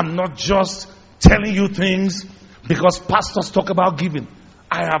 I'm not just telling you things because pastors talk about giving.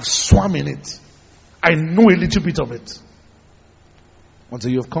 I have swum in it. I know a little bit of it.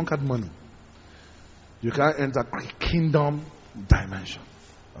 Until you have conquered money, you can't enter kingdom dimension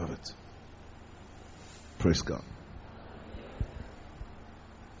of it. Praise God.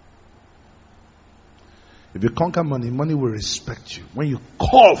 If you conquer money, money will respect you. When you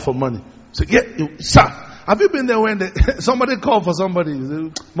call for money, say, yeah, sir, have you been there when somebody called for somebody?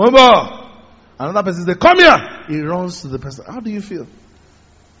 Mama, another person says, come here. He runs to the person. How do you feel?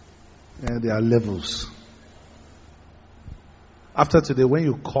 Yeah, there are levels. After today, when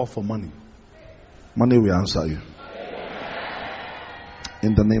you call for money, money will answer you.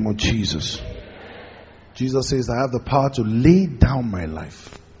 In the name of Jesus. Jesus says, I have the power to lay down my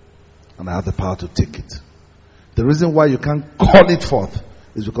life. And I have the power to take it. The reason why you can't call it forth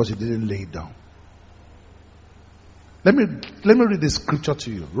is because you didn't lay it down. Let me read this scripture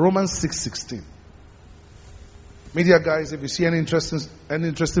to you. Romans 6:16. Media guys, if you see any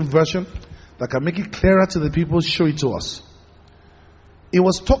interesting version that can make it clearer to the people, show it to us. It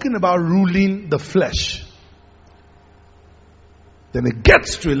was talking about ruling the flesh. Then it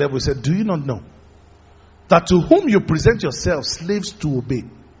gets to a level, it said, do you not know that to whom you present yourselves slaves to obey?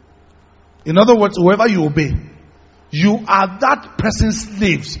 In other words, whoever you obey, you are that person's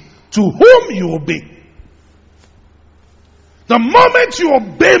slaves to whom you obey. The moment you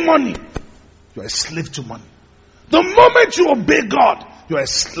obey money, you are a slave to money. The moment you obey God, you are a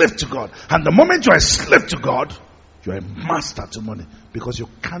slave to God. And the moment you are a slave to God, you are a master to money. Because you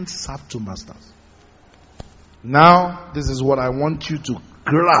can't serve two masters. Now, this is what I want you to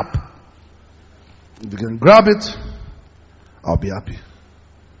grab. If you can grab it, I'll be happy.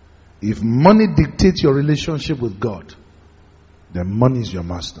 If money dictates your relationship with God, then money is your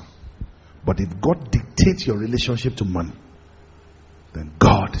master. But if God dictates your relationship to money, then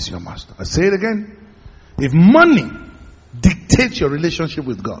God is your master. I say it again. If money dictates your relationship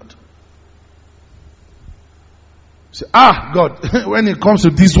with God, say, God, when it comes to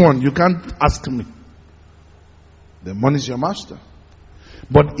this one, you can't ask me. Then money is your master.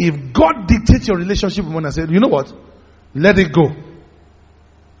 But if God dictates your relationship with money and says, you know what? Let it go.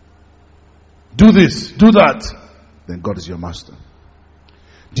 Do this, do that. Then God is your master.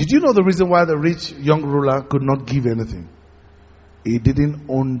 Did you know the reason why the rich young ruler could not give anything? He didn't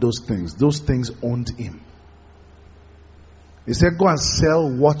own those things. Those things owned him. He said, go and sell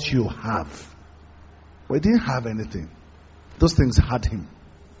what you have. But he didn't have anything. Those things had him.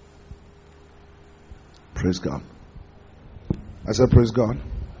 Praise God. I said, praise God.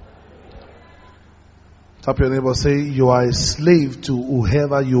 Tap your neighbor, say, you are a slave to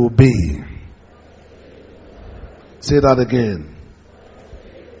whoever you obey. Say that again.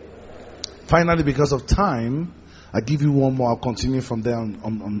 Finally, because of time, I give you one more. I'll continue from there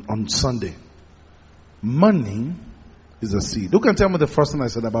on Sunday. Money is a seed. Who can tell me the first thing I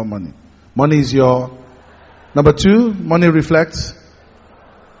said about money? Money is your... Number 2, money reflects.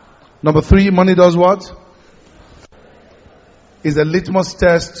 Number 3, money does what? Is a litmus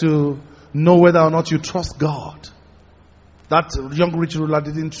test to know whether or not you trust God. That young rich ruler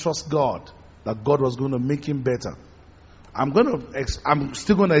didn't trust God, that God was going to make him better. I'm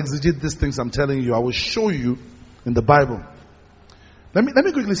still going to exegete these things I'm telling you. I will show you in the Bible. Let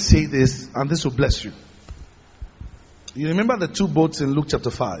me quickly say this, and this will bless you. You remember the 2 boats in Luke chapter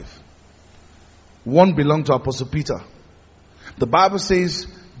 5? One belonged to Apostle Peter. The Bible says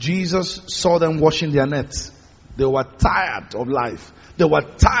Jesus saw them washing their nets. They were tired of life. They were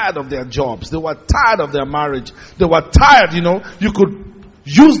tired of their jobs. They were tired of their marriage. They were tired, You could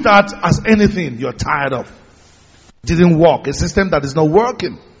use that as anything you're tired of. It didn't work. A system that is not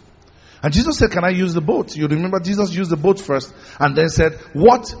working. And Jesus said, can I use the boat? You remember Jesus used the boat first and then said,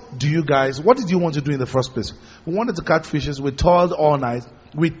 what did you want to do in the first place? We wanted to catch fishes. We toiled all night.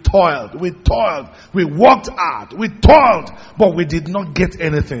 We toiled. We worked hard. We toiled. But we did not get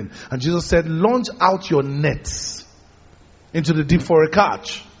anything. And Jesus said, launch out your nets into the deep for a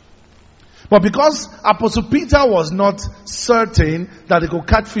catch. But because Apostle Peter was not certain that he could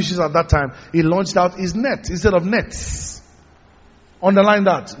catch fishes at that time, he launched out his net instead of nets. Underline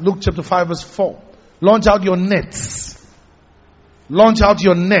that. Luke chapter 5 verse 4. Launch out your nets. Launch out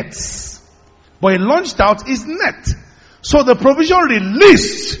your nets. But he launched out his net. So the provision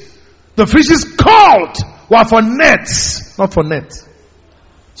released. The fishes called were for nets, not for nets.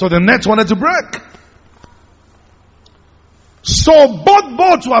 So the nets wanted to break. So both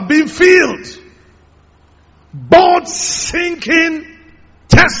boats were being filled. Both sinking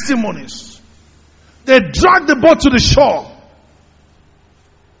testimonies. They dragged the boat to the shore.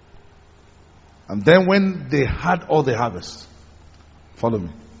 And then when they had all the harvest, follow me.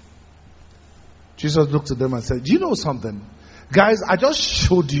 Jesus looked at them and said, do you know something? Guys, I just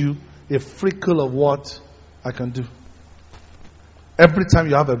showed you a freckle of what I can do. Every time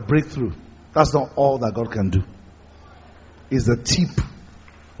you have a breakthrough, that's not all that God can do. It's the tip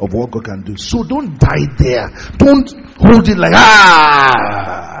of what God can do. So don't die there. Don't hold it like,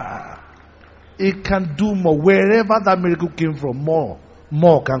 It can do more. Wherever that miracle came from,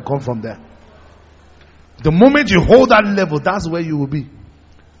 more can come from there. The moment you hold that level, that's where you will be.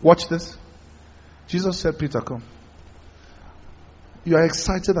 Watch this. Jesus said, Peter, come. You are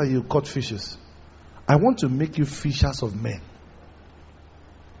excited that you caught fishes. I want to make you fishers of men.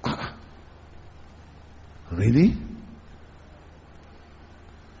 Really?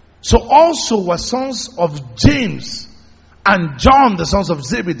 So also were sons of James and John, the sons of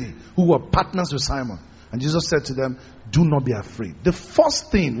Zebedee, who were partners with Simon. And Jesus said to them, do not be afraid. The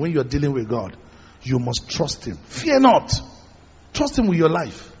first thing when you are dealing with God, you must trust Him. Fear not. Trust Him with your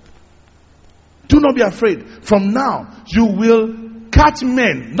life. Do not be afraid. From now, you will catch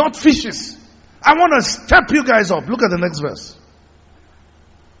men, not fishes. I want to step you guys up. Look at the next verse.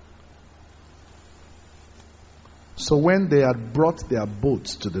 So when they had brought their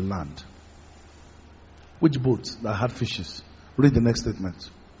boats to the land, which boats that had fishes? Read the next statement.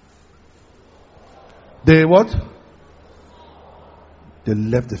 They what? They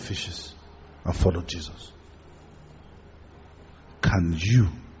left the fishes and followed Jesus. Can you,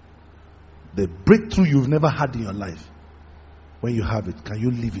 the breakthrough you've never had in your life, when you have it, can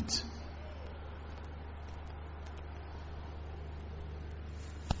you leave it?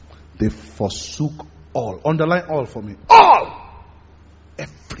 They forsook all. Underline all for me. All!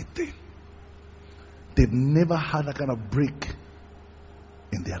 Everything. They've never had that kind of break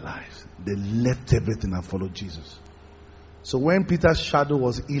in their lives. They left everything and followed Jesus. So when Peter's shadow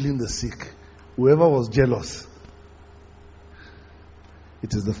was healing the sick, whoever was jealous,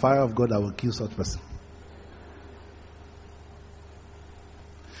 it is the fire of God that will kill such person.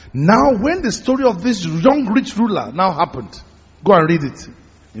 Now when the story of this young rich ruler now happened, go and read it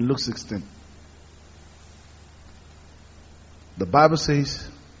in Luke 16. The Bible says,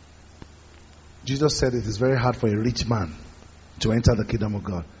 Jesus said it is very hard for a rich man to enter the kingdom of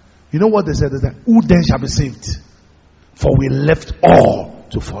God. You know what they said? They said, who then shall be saved? For we left all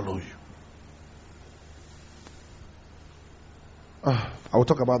to follow you. I will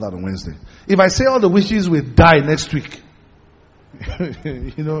talk about that on Wednesday. If I say all the witches will die next week,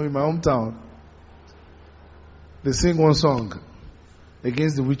 in my hometown, they sing one song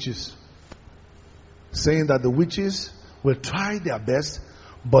against the witches, saying that the witches will try their best,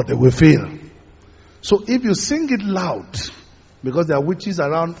 but they will fail. So if you sing it loud, because there are witches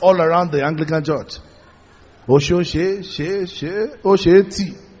all around the Anglican church. Oshe, Oshe,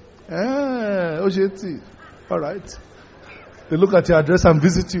 Oshe. All right. They look at your address and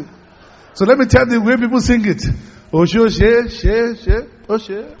visit you. So let me tell you the way people sing it. Oshe,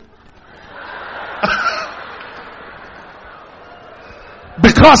 Oshe.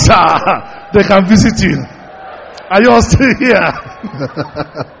 Because they can visit you. Are you all still here?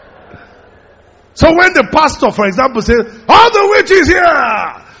 So when the pastor, for example, says, all the witches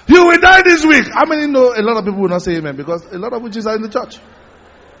here, you will die this week. How many know a lot of people will not say amen? Because a lot of witches are in the church.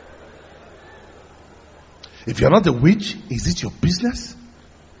 If you're not a witch, is it your business?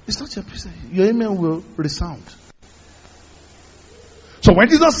 It's not your business. Your amen will resound. So when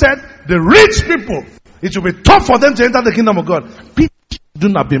Jesus said, the rich people, it will be tough for them to enter the kingdom of God. People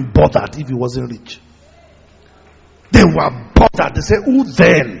shouldn't have been bothered if he wasn't rich. They were bothered. They said, who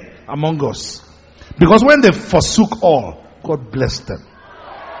then among us? Because when they forsook all, God blessed them.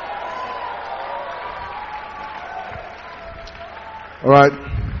 Alright.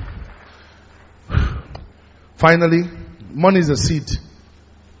 Finally, money is a seed.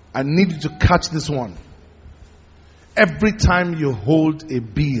 I need you to catch this one. Every time you hold a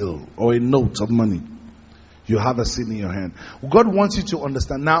bill or a note of money, you have a seed in your hand. God wants you to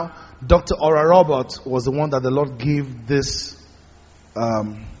understand. Now, Dr. Oral Roberts was the one that the Lord gave this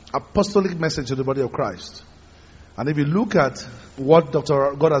apostolic message to the body of Christ. And if you look at what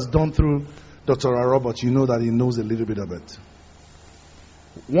God has done through Dr. Oral Roberts, you know that he knows a little bit of it.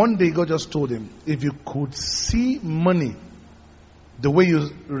 One day God just told him, if you could see money the way you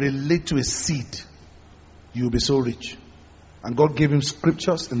relate to a seed, you will be so rich. And God gave him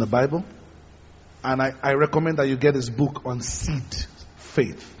scriptures in the Bible. And I recommend that you get his book on seed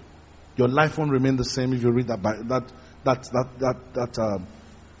faith. Your life won't remain the same if you read that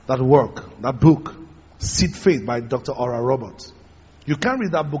work, that book, Seed Faith by Dr. Oral Roberts. You can't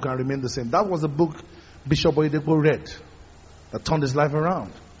read that book and remain the same. That was the book Bishop Oyedepo read that turned his life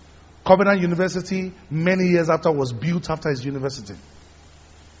around. Covenant University, many years after, was built after his university.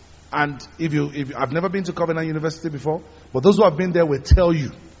 And if I've never been to Covenant University before, but those who have been there will tell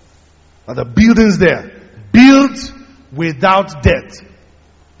you that the buildings there, built without debt.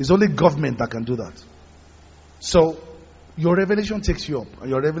 It's only government that can do that. So, your revelation takes you up, and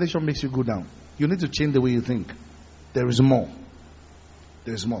your revelation makes you go down. You need to change the way you think. There is more.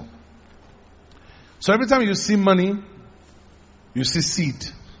 There is more. So every time you see money, you see seed.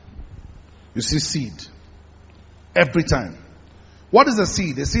 You see seed. Every time. What is a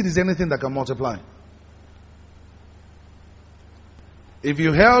seed? A seed is anything that can multiply. If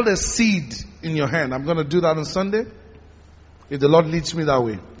you held a seed in your hand, I'm going to do that on Sunday, if the Lord leads me that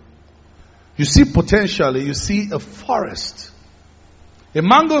way. You see potentially, you see a forest. A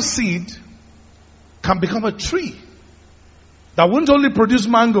mango seed can become a tree that won't only produce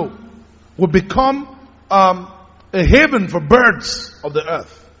mango, will become a haven for birds of the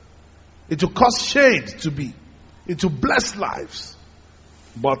earth. It will cause shade to be. It will bless lives.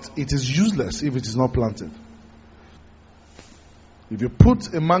 But it is useless if it is not planted. If you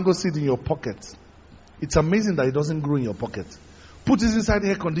put a mango seed in your pocket, it's amazing that it doesn't grow in your pocket. Put it inside the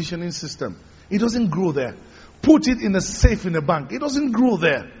air conditioning system. It doesn't grow there. Put it in a safe in a bank. It doesn't grow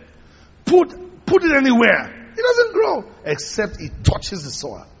there. Put it anywhere. It doesn't grow. Except it touches the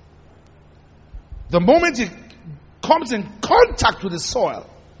soil. The moment it comes in contact with the soil,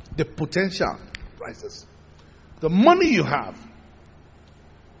 the potential rises. The money you have,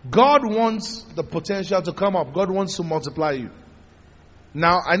 God wants the potential to come up. God wants to multiply you.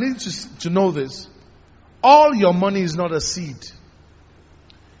 Now, I need to know this. All your money is not a seed.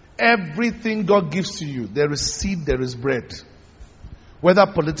 Everything God gives to you, there is seed, there is bread. Whether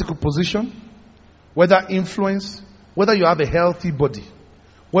political position, whether influence, whether you have a healthy body,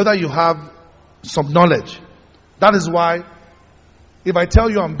 whether you have some knowledge. That is why, if I tell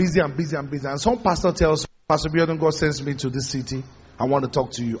you I'm busy, and some pastor tells, Pastor Biodun, God sends me to this city, I want to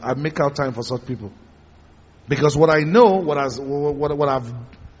talk to you, I make out time for such people. Because what I know, what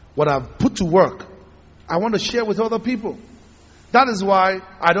I've put to work, I want to share with other people. That is why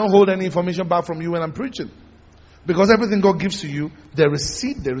I don't hold any information back from you when I'm preaching. Because everything God gives to you, there is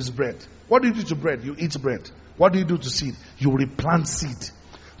seed, there is bread. What do you do to bread? You eat bread. What do you do to seed? You replant seed.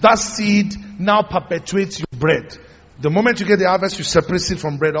 That seed now perpetuates your bread. The moment you get the harvest, you separate seed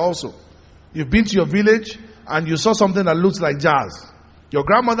from bread also. You've been to your village and you saw something that looks like jars. Your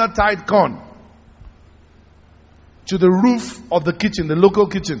grandmother tied corn to the roof of the kitchen, the local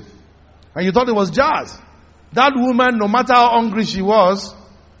kitchen. And you thought it was jars. That woman, no matter how hungry she was,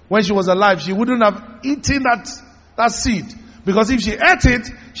 when she was alive, she wouldn't have eaten that seed. Because if she ate it,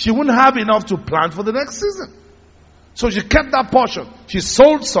 she wouldn't have enough to plant for the next season. So she kept that portion. She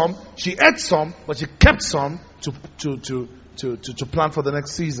sold some, she ate some, but she kept some to plant for the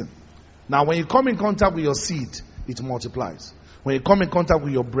next season. Now when you come in contact with your seed, it multiplies. When you come in contact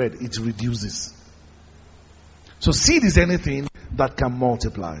with your bread, it reduces. So seed is anything that can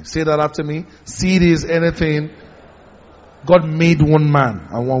multiply. Say that after me. Seed is anything. God made one man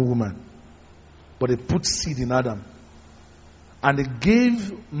and one woman, but He put seed in Adam. And He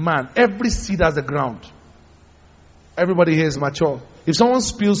gave man, every seed has a ground. Everybody here is mature. If someone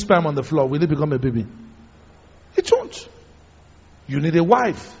spills sperm on the floor, will it become a baby? It won't. You need a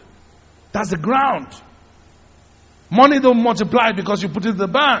wife. That's the ground. Money don't multiply because you put it in the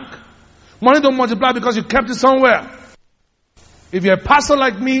bank. Money don't multiply because you kept it somewhere. If you're a pastor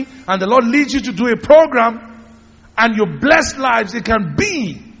like me and the Lord leads you to do a program and you bless lives, it can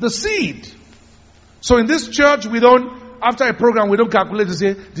be the seed. So in this church, we don't, after a program, we don't calculate to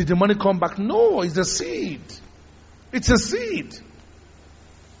say, did the money come back? No, it's a seed. It's a seed.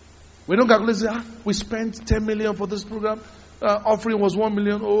 We don't calculate to say, we spent 10 million for this program. Offering was 1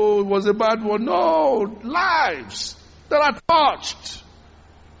 million. Oh, it was a bad one. No, lives that are touched.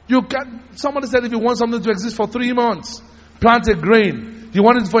 Somebody said if you want something to exist for 3 months, plant a grain. You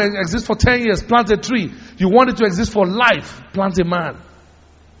want it to exist for 10 years, plant a tree. You want it to exist for life, plant a man.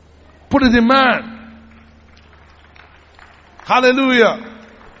 Put it in man. Hallelujah.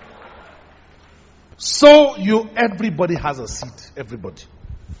 So everybody has a seed. Everybody.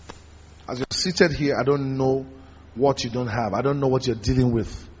 As you're seated here, I don't know what you don't have. I don't know what you're dealing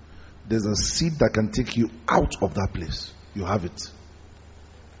with. There's a seed that can take you out of that place. You have it.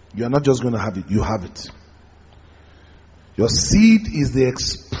 You are not just going to have it. You have it. Your seed is the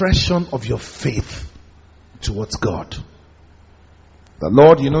expression of your faith towards God. The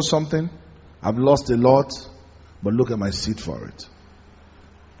Lord, you know something? I've lost a lot, but look at my seed for it.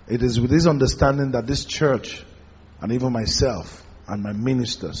 It is with this understanding that this church and even myself and my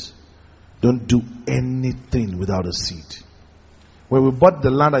ministers don't do anything without a seed. When we bought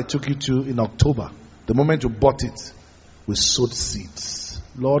the land I took you to in October, the moment you bought it, we sowed seeds.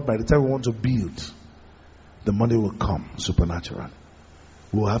 Lord, by the time we want to build, the money will come supernaturally.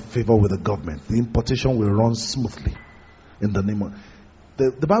 We'll have favor with the government. The importation will run smoothly in the name of...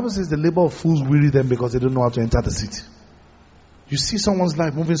 The Bible says the labor of fools weary them because they don't know how to enter the city. You see someone's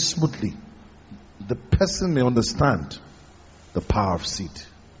life moving smoothly. The person may understand the power of seed.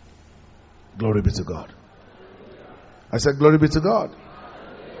 Glory be to God. I said glory be to God.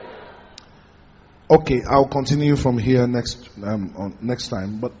 Okay, I'll continue from here next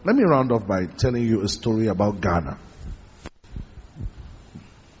time. But let me round off by telling you a story about Ghana.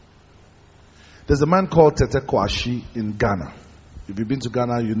 There's a man called Tete Kwashi in Ghana. If you've been to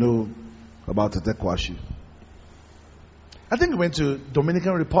Ghana, you know about Tete Kwashi. I think he went to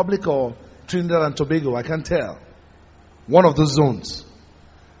Dominican Republic or Trinidad and Tobago. I can't tell. One of those zones.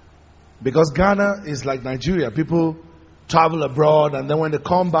 Because Ghana is like Nigeria. People travel abroad and then when they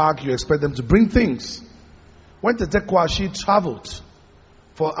come back, you expect them to bring things. When Tete Kwashi traveled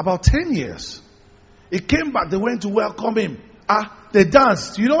for about 10 years, he came back, they went to welcome him. They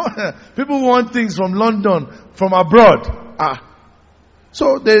danced. You know, people want things from London, from abroad.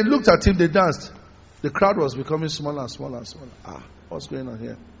 So they looked at him, they danced. The crowd was becoming smaller and smaller and smaller. What's going on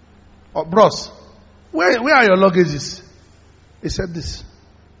here? Oh, bros, where are your luggages? He said this.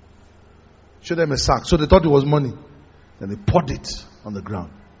 Show them a sack. So they thought it was money. Then they poured it on the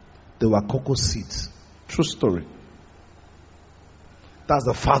ground. They were cocoa seeds. True story. That's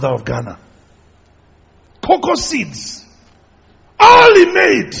the father of Ghana. Cocoa seeds. All he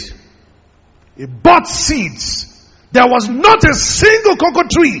made. He bought seeds. There was not a single cocoa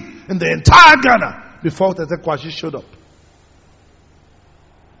tree in the entire Ghana before Tete Kwashi showed up.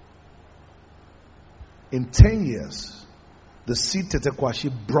 In 10 years, the seed Tete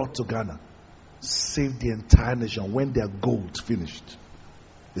Kwashi brought to Ghana saved the entire nation when their gold finished.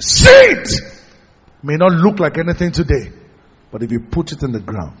 The seed may not look like anything today, but if you put it in the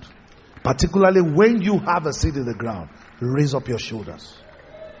ground, particularly when you have a seed in the ground, raise up your shoulders.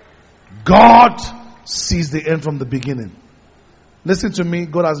 God sees the end from the beginning. Listen to me,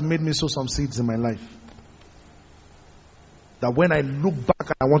 God has made me sow some seeds in my life. That when I look back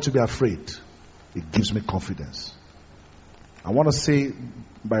and I want to be afraid, it gives me confidence. I want to say,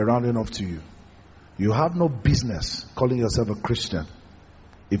 by rounding off to you, you have no business calling yourself a Christian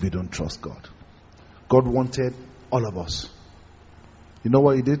if you don't trust God. God wanted all of us. You know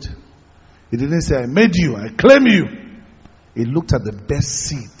what He did? He didn't say, I made you, I claim you. He looked at the best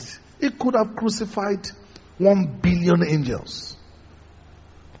seed. He could have crucified 1 billion angels.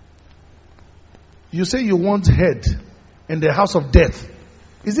 You say you want head in the house of death.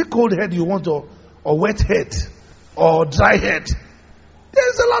 Is it cold head you want, or wet head, or dry head?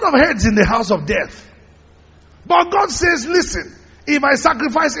 There's a lot of heads in the house of death. But God says, listen, if I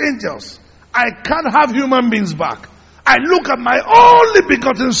sacrifice angels, I can't have human beings back. I look at my only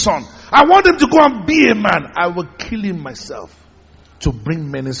begotten son. I want him to go and be a man. I will kill him myself to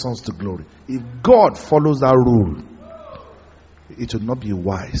bring many sons to glory. If God follows that rule, it would not be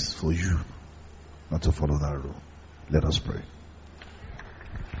wise for you not to follow that rule. Let us pray.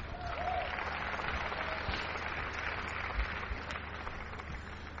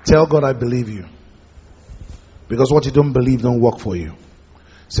 Tell God, I believe you. Because what you don't believe don't work for you.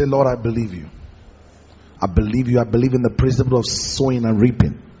 Say, Lord, I believe you. I believe you. I believe in the principle of sowing and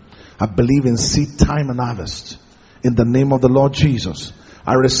reaping. I believe in seed time and harvest. In the name of the Lord Jesus,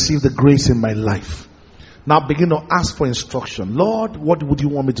 I receive the grace in my life. Now begin to ask for instruction. Lord, what would you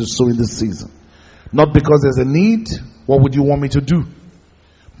want me to sow in this season? Not because there's a need. What would you want me to do?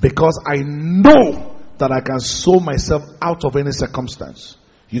 Because I know that I can sow myself out of any circumstance.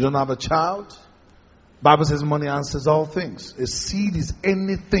 You don't have a child? Bible says money answers all things. A seed is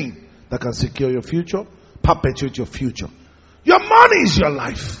anything that can secure your future, perpetuate your future. Your money is your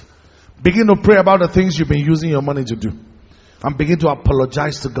life. Begin to pray about the things you've been using your money to do. And begin to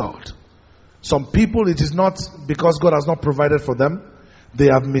apologize to God. Some people, it is not because God has not provided for them. They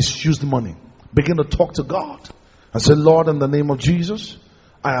have misused money. Begin to talk to God. And say, Lord, in the name of Jesus,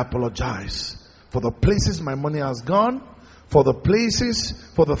 I apologize for the places my money has gone. For the places,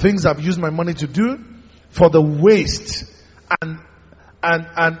 for the things I've used my money to do, for the waste and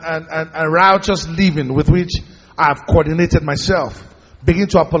righteous living with which I've coordinated myself. Begin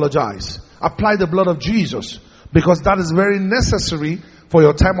to apologize. Apply the blood of Jesus, because that is very necessary for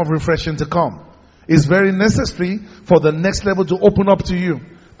your time of refreshing to come. It's very necessary for the next level to open up to you.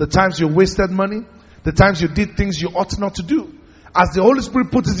 The times you wasted money, the times you did things you ought not to do. As the Holy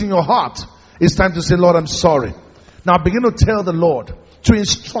Spirit puts it in your heart, it's time to say, Lord, I'm sorry. Now begin to tell the Lord to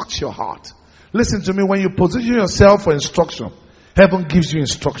instruct your heart. Listen to me, when you position yourself for instruction, heaven gives you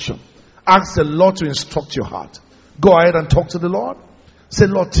instruction. Ask the Lord to instruct your heart. Go ahead and talk to the Lord. Say,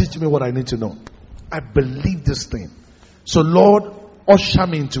 Lord, teach me what I need to know. I believe this thing. So Lord, usher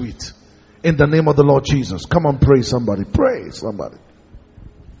me into it. In the name of the Lord Jesus. Come on, pray somebody. Pray somebody.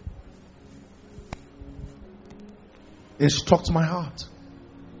 Instruct my heart.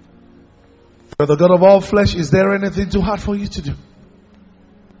 For the God of all flesh, is there anything too hard for you to do?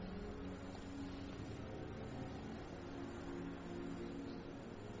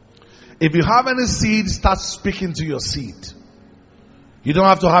 If you have any seed, start speaking to your seed. You don't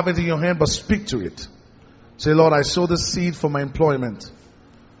have to have it in your hand, but speak to it. Say, Lord, I sow the seed for my employment.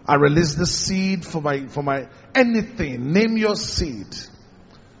 I release the seed for my anything. Name your seed.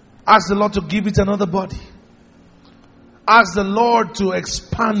 Ask the Lord to give it another body. Ask the Lord to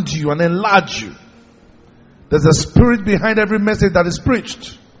expand you and enlarge you. There's a spirit behind every message that is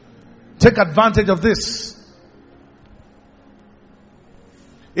preached. Take advantage of this.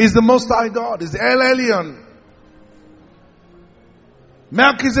 He's the Most High God. He's El Elyon.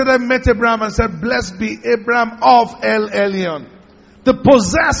 Melchizedek met Abraham and said, blessed be Abraham of El Elyon, the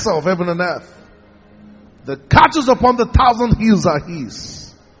possessor of heaven and earth. The cattle upon the 1,000 hills are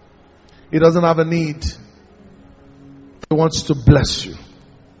his. He doesn't have a need. He wants to bless you.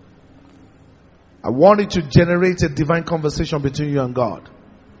 I want it to generate a divine conversation between you and God.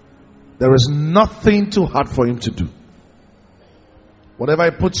 There is nothing too hard for him to do. Whatever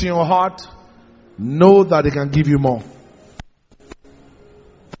he puts in your heart, know that he can give you more.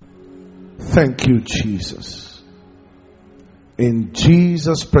 Thank you, Jesus. In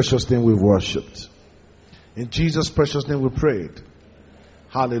Jesus' precious name we've worshipped. In Jesus' precious name we prayed.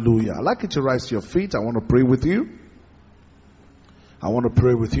 Hallelujah. I'd like you to rise to your feet. I want to pray with you. I want to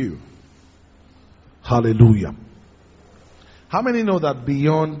pray with you. Hallelujah. How many know that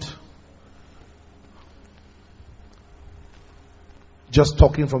beyond just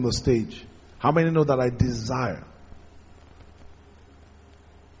talking from the stage, how many know that I desire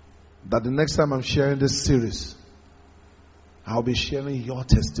that the next time I'm sharing this series, I'll be sharing your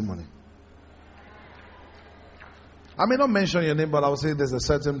testimony? I may not mention your name, but I'll say there's a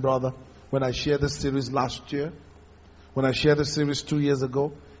certain brother, when I shared this series last year, when I shared this series 2 years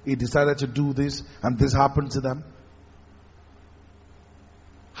ago, he decided to do this and this happened to them.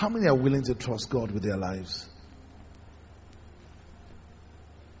 How many are willing to trust God with their lives?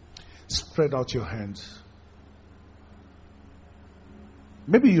 Spread out your hands.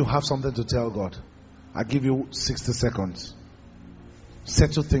 Maybe you have something to tell God. I give you 60 seconds.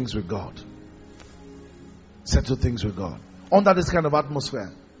 Settle things with God. Settle things with God. Under this kind of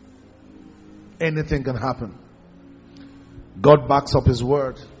atmosphere, anything can happen. God backs up His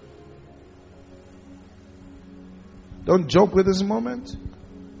word. Don't joke with this moment.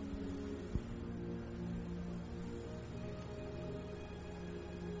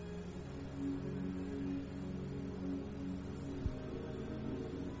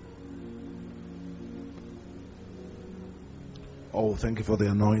 Oh, thank you for the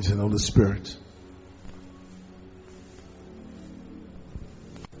anointing of the Spirit.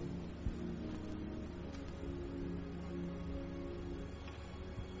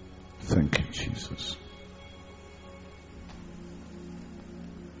 Thank you, Jesus.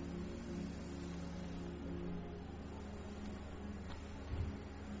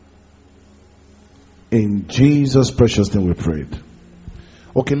 In Jesus' precious name we prayed.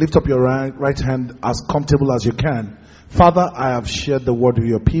 Okay, lift up your right hand as comfortable as you can. Father, I have shared the word with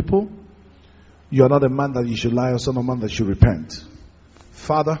your people. You are not a man that you should lie, or son of man that should repent.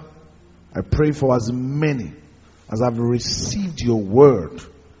 Father, I pray for as many as have received your word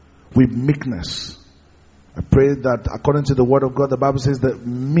with meekness. I pray that according to the word of God, the Bible says that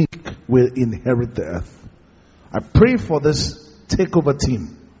meek will inherit the earth. I pray for this takeover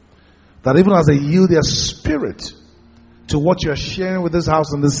team, that even as they yield their spirit to what you are sharing with this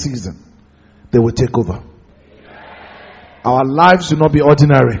house in this season, they will take over. Our lives will not be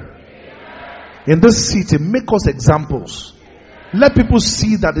ordinary. In this city, make us examples. Let people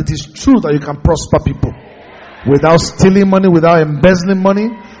see that it is true that you can prosper people without stealing money, without embezzling money,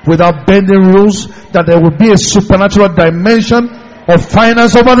 without bending rules, that there will be a supernatural dimension of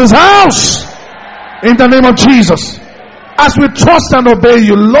finance over this house. In the name of Jesus. As we trust and obey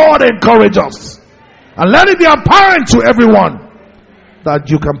you, Lord, encourage us. And let it be apparent to everyone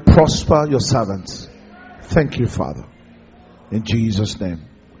that you can prosper your servants. Thank you, Father. In Jesus' name.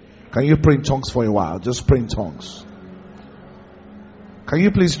 Can you pray in tongues for a while? Just pray in tongues. Can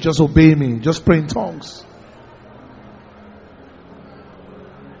you please just obey me? Just pray in tongues.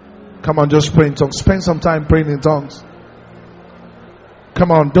 Come on, just pray in tongues. Spend some time praying in tongues.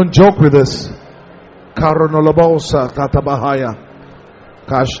 Come on, don't joke with this. Karonolobosa tatabahaya.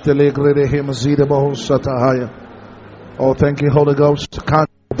 Kashtelegredehemzidebosa. Oh, thank you, Holy Ghost.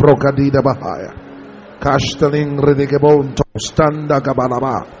 Kanbrokadida bahaya. Kashtaling redegebonto standa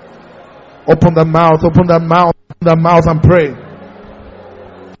gabalaba. Open the mouth, open the mouth, open the mouth and pray.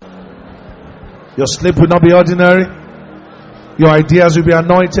 Your sleep will not be ordinary. Your ideas will be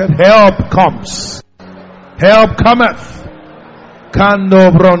anointed. Help comes. Help cometh.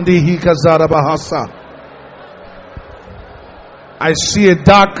 Kando brondi hikazara bahasa. I see a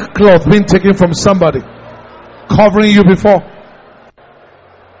dark cloth being taken from somebody, covering you before.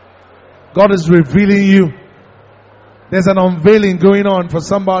 God is revealing you. There's an unveiling going on for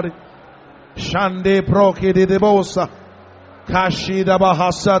somebody. Shande prokedebosa. Kashida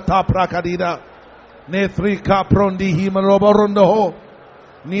bahasa taprakadida. Netrika prondi himarobarondoho.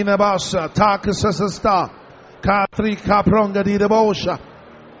 Nina basa takasasta. Katrika prongadidebosha.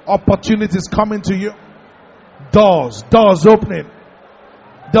 Opportunities coming to you. Doors opening.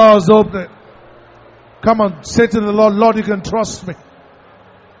 Doors opening. Come on, say to the Lord, Lord, you can trust me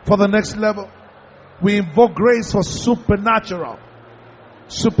for the next level. We invoke grace for supernatural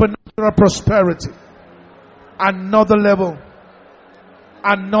prosperity. Another level,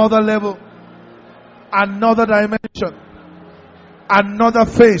 another dimension, another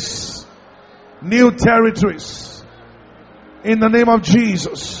phase, new territories. In the name of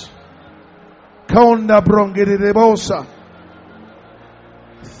Jesus.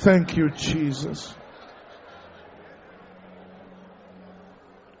 Thank you, Jesus.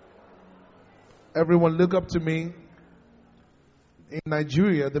 Everyone look up to me. In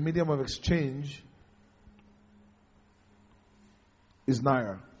Nigeria, the medium of exchange is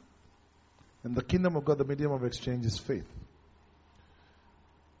Naira. In the kingdom of God, the medium of exchange is faith.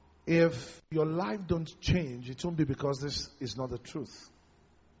 If your life don't change, it won't be because this is not the truth.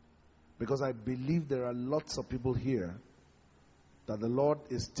 Because I believe there are lots of people here that the Lord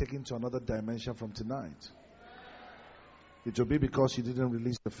is taking to another dimension from tonight. It will be because you didn't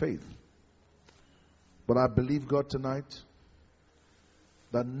release the faith. But I believe God tonight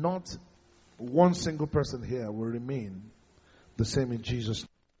that not one single person here will remain the same in Jesus'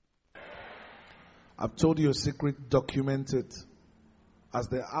 name. I've told you a secret, document it. As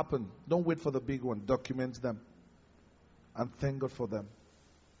they happen, don't wait for the big one. Document them. And thank God for them.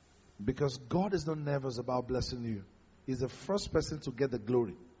 Because God is not nervous about blessing you. He's the first person to get the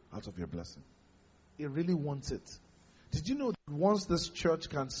glory out of your blessing. He really wants it. Did you know that once this church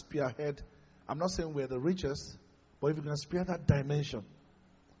can spearhead, I'm not saying we're the richest, but if you can spear that dimension,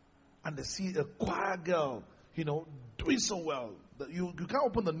 and they see a choir girl, doing so well, that you can't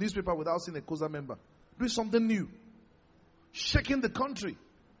open the newspaper without seeing a COSA member. Do something new. shaking the country.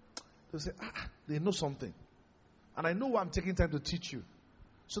 They say, they know something. And I know why I'm taking time to teach you,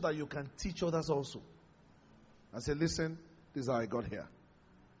 so that you can teach others also. I say, listen, this is how I got here.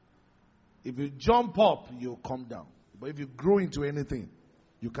 If you jump up, you'll come down. But if you grow into anything,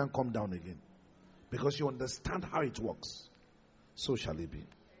 you can't come down again. Because you understand how it works. So shall it be.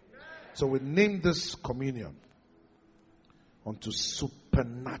 So we name this communion unto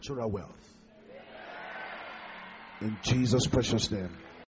supernatural wealth. In Jesus' precious name.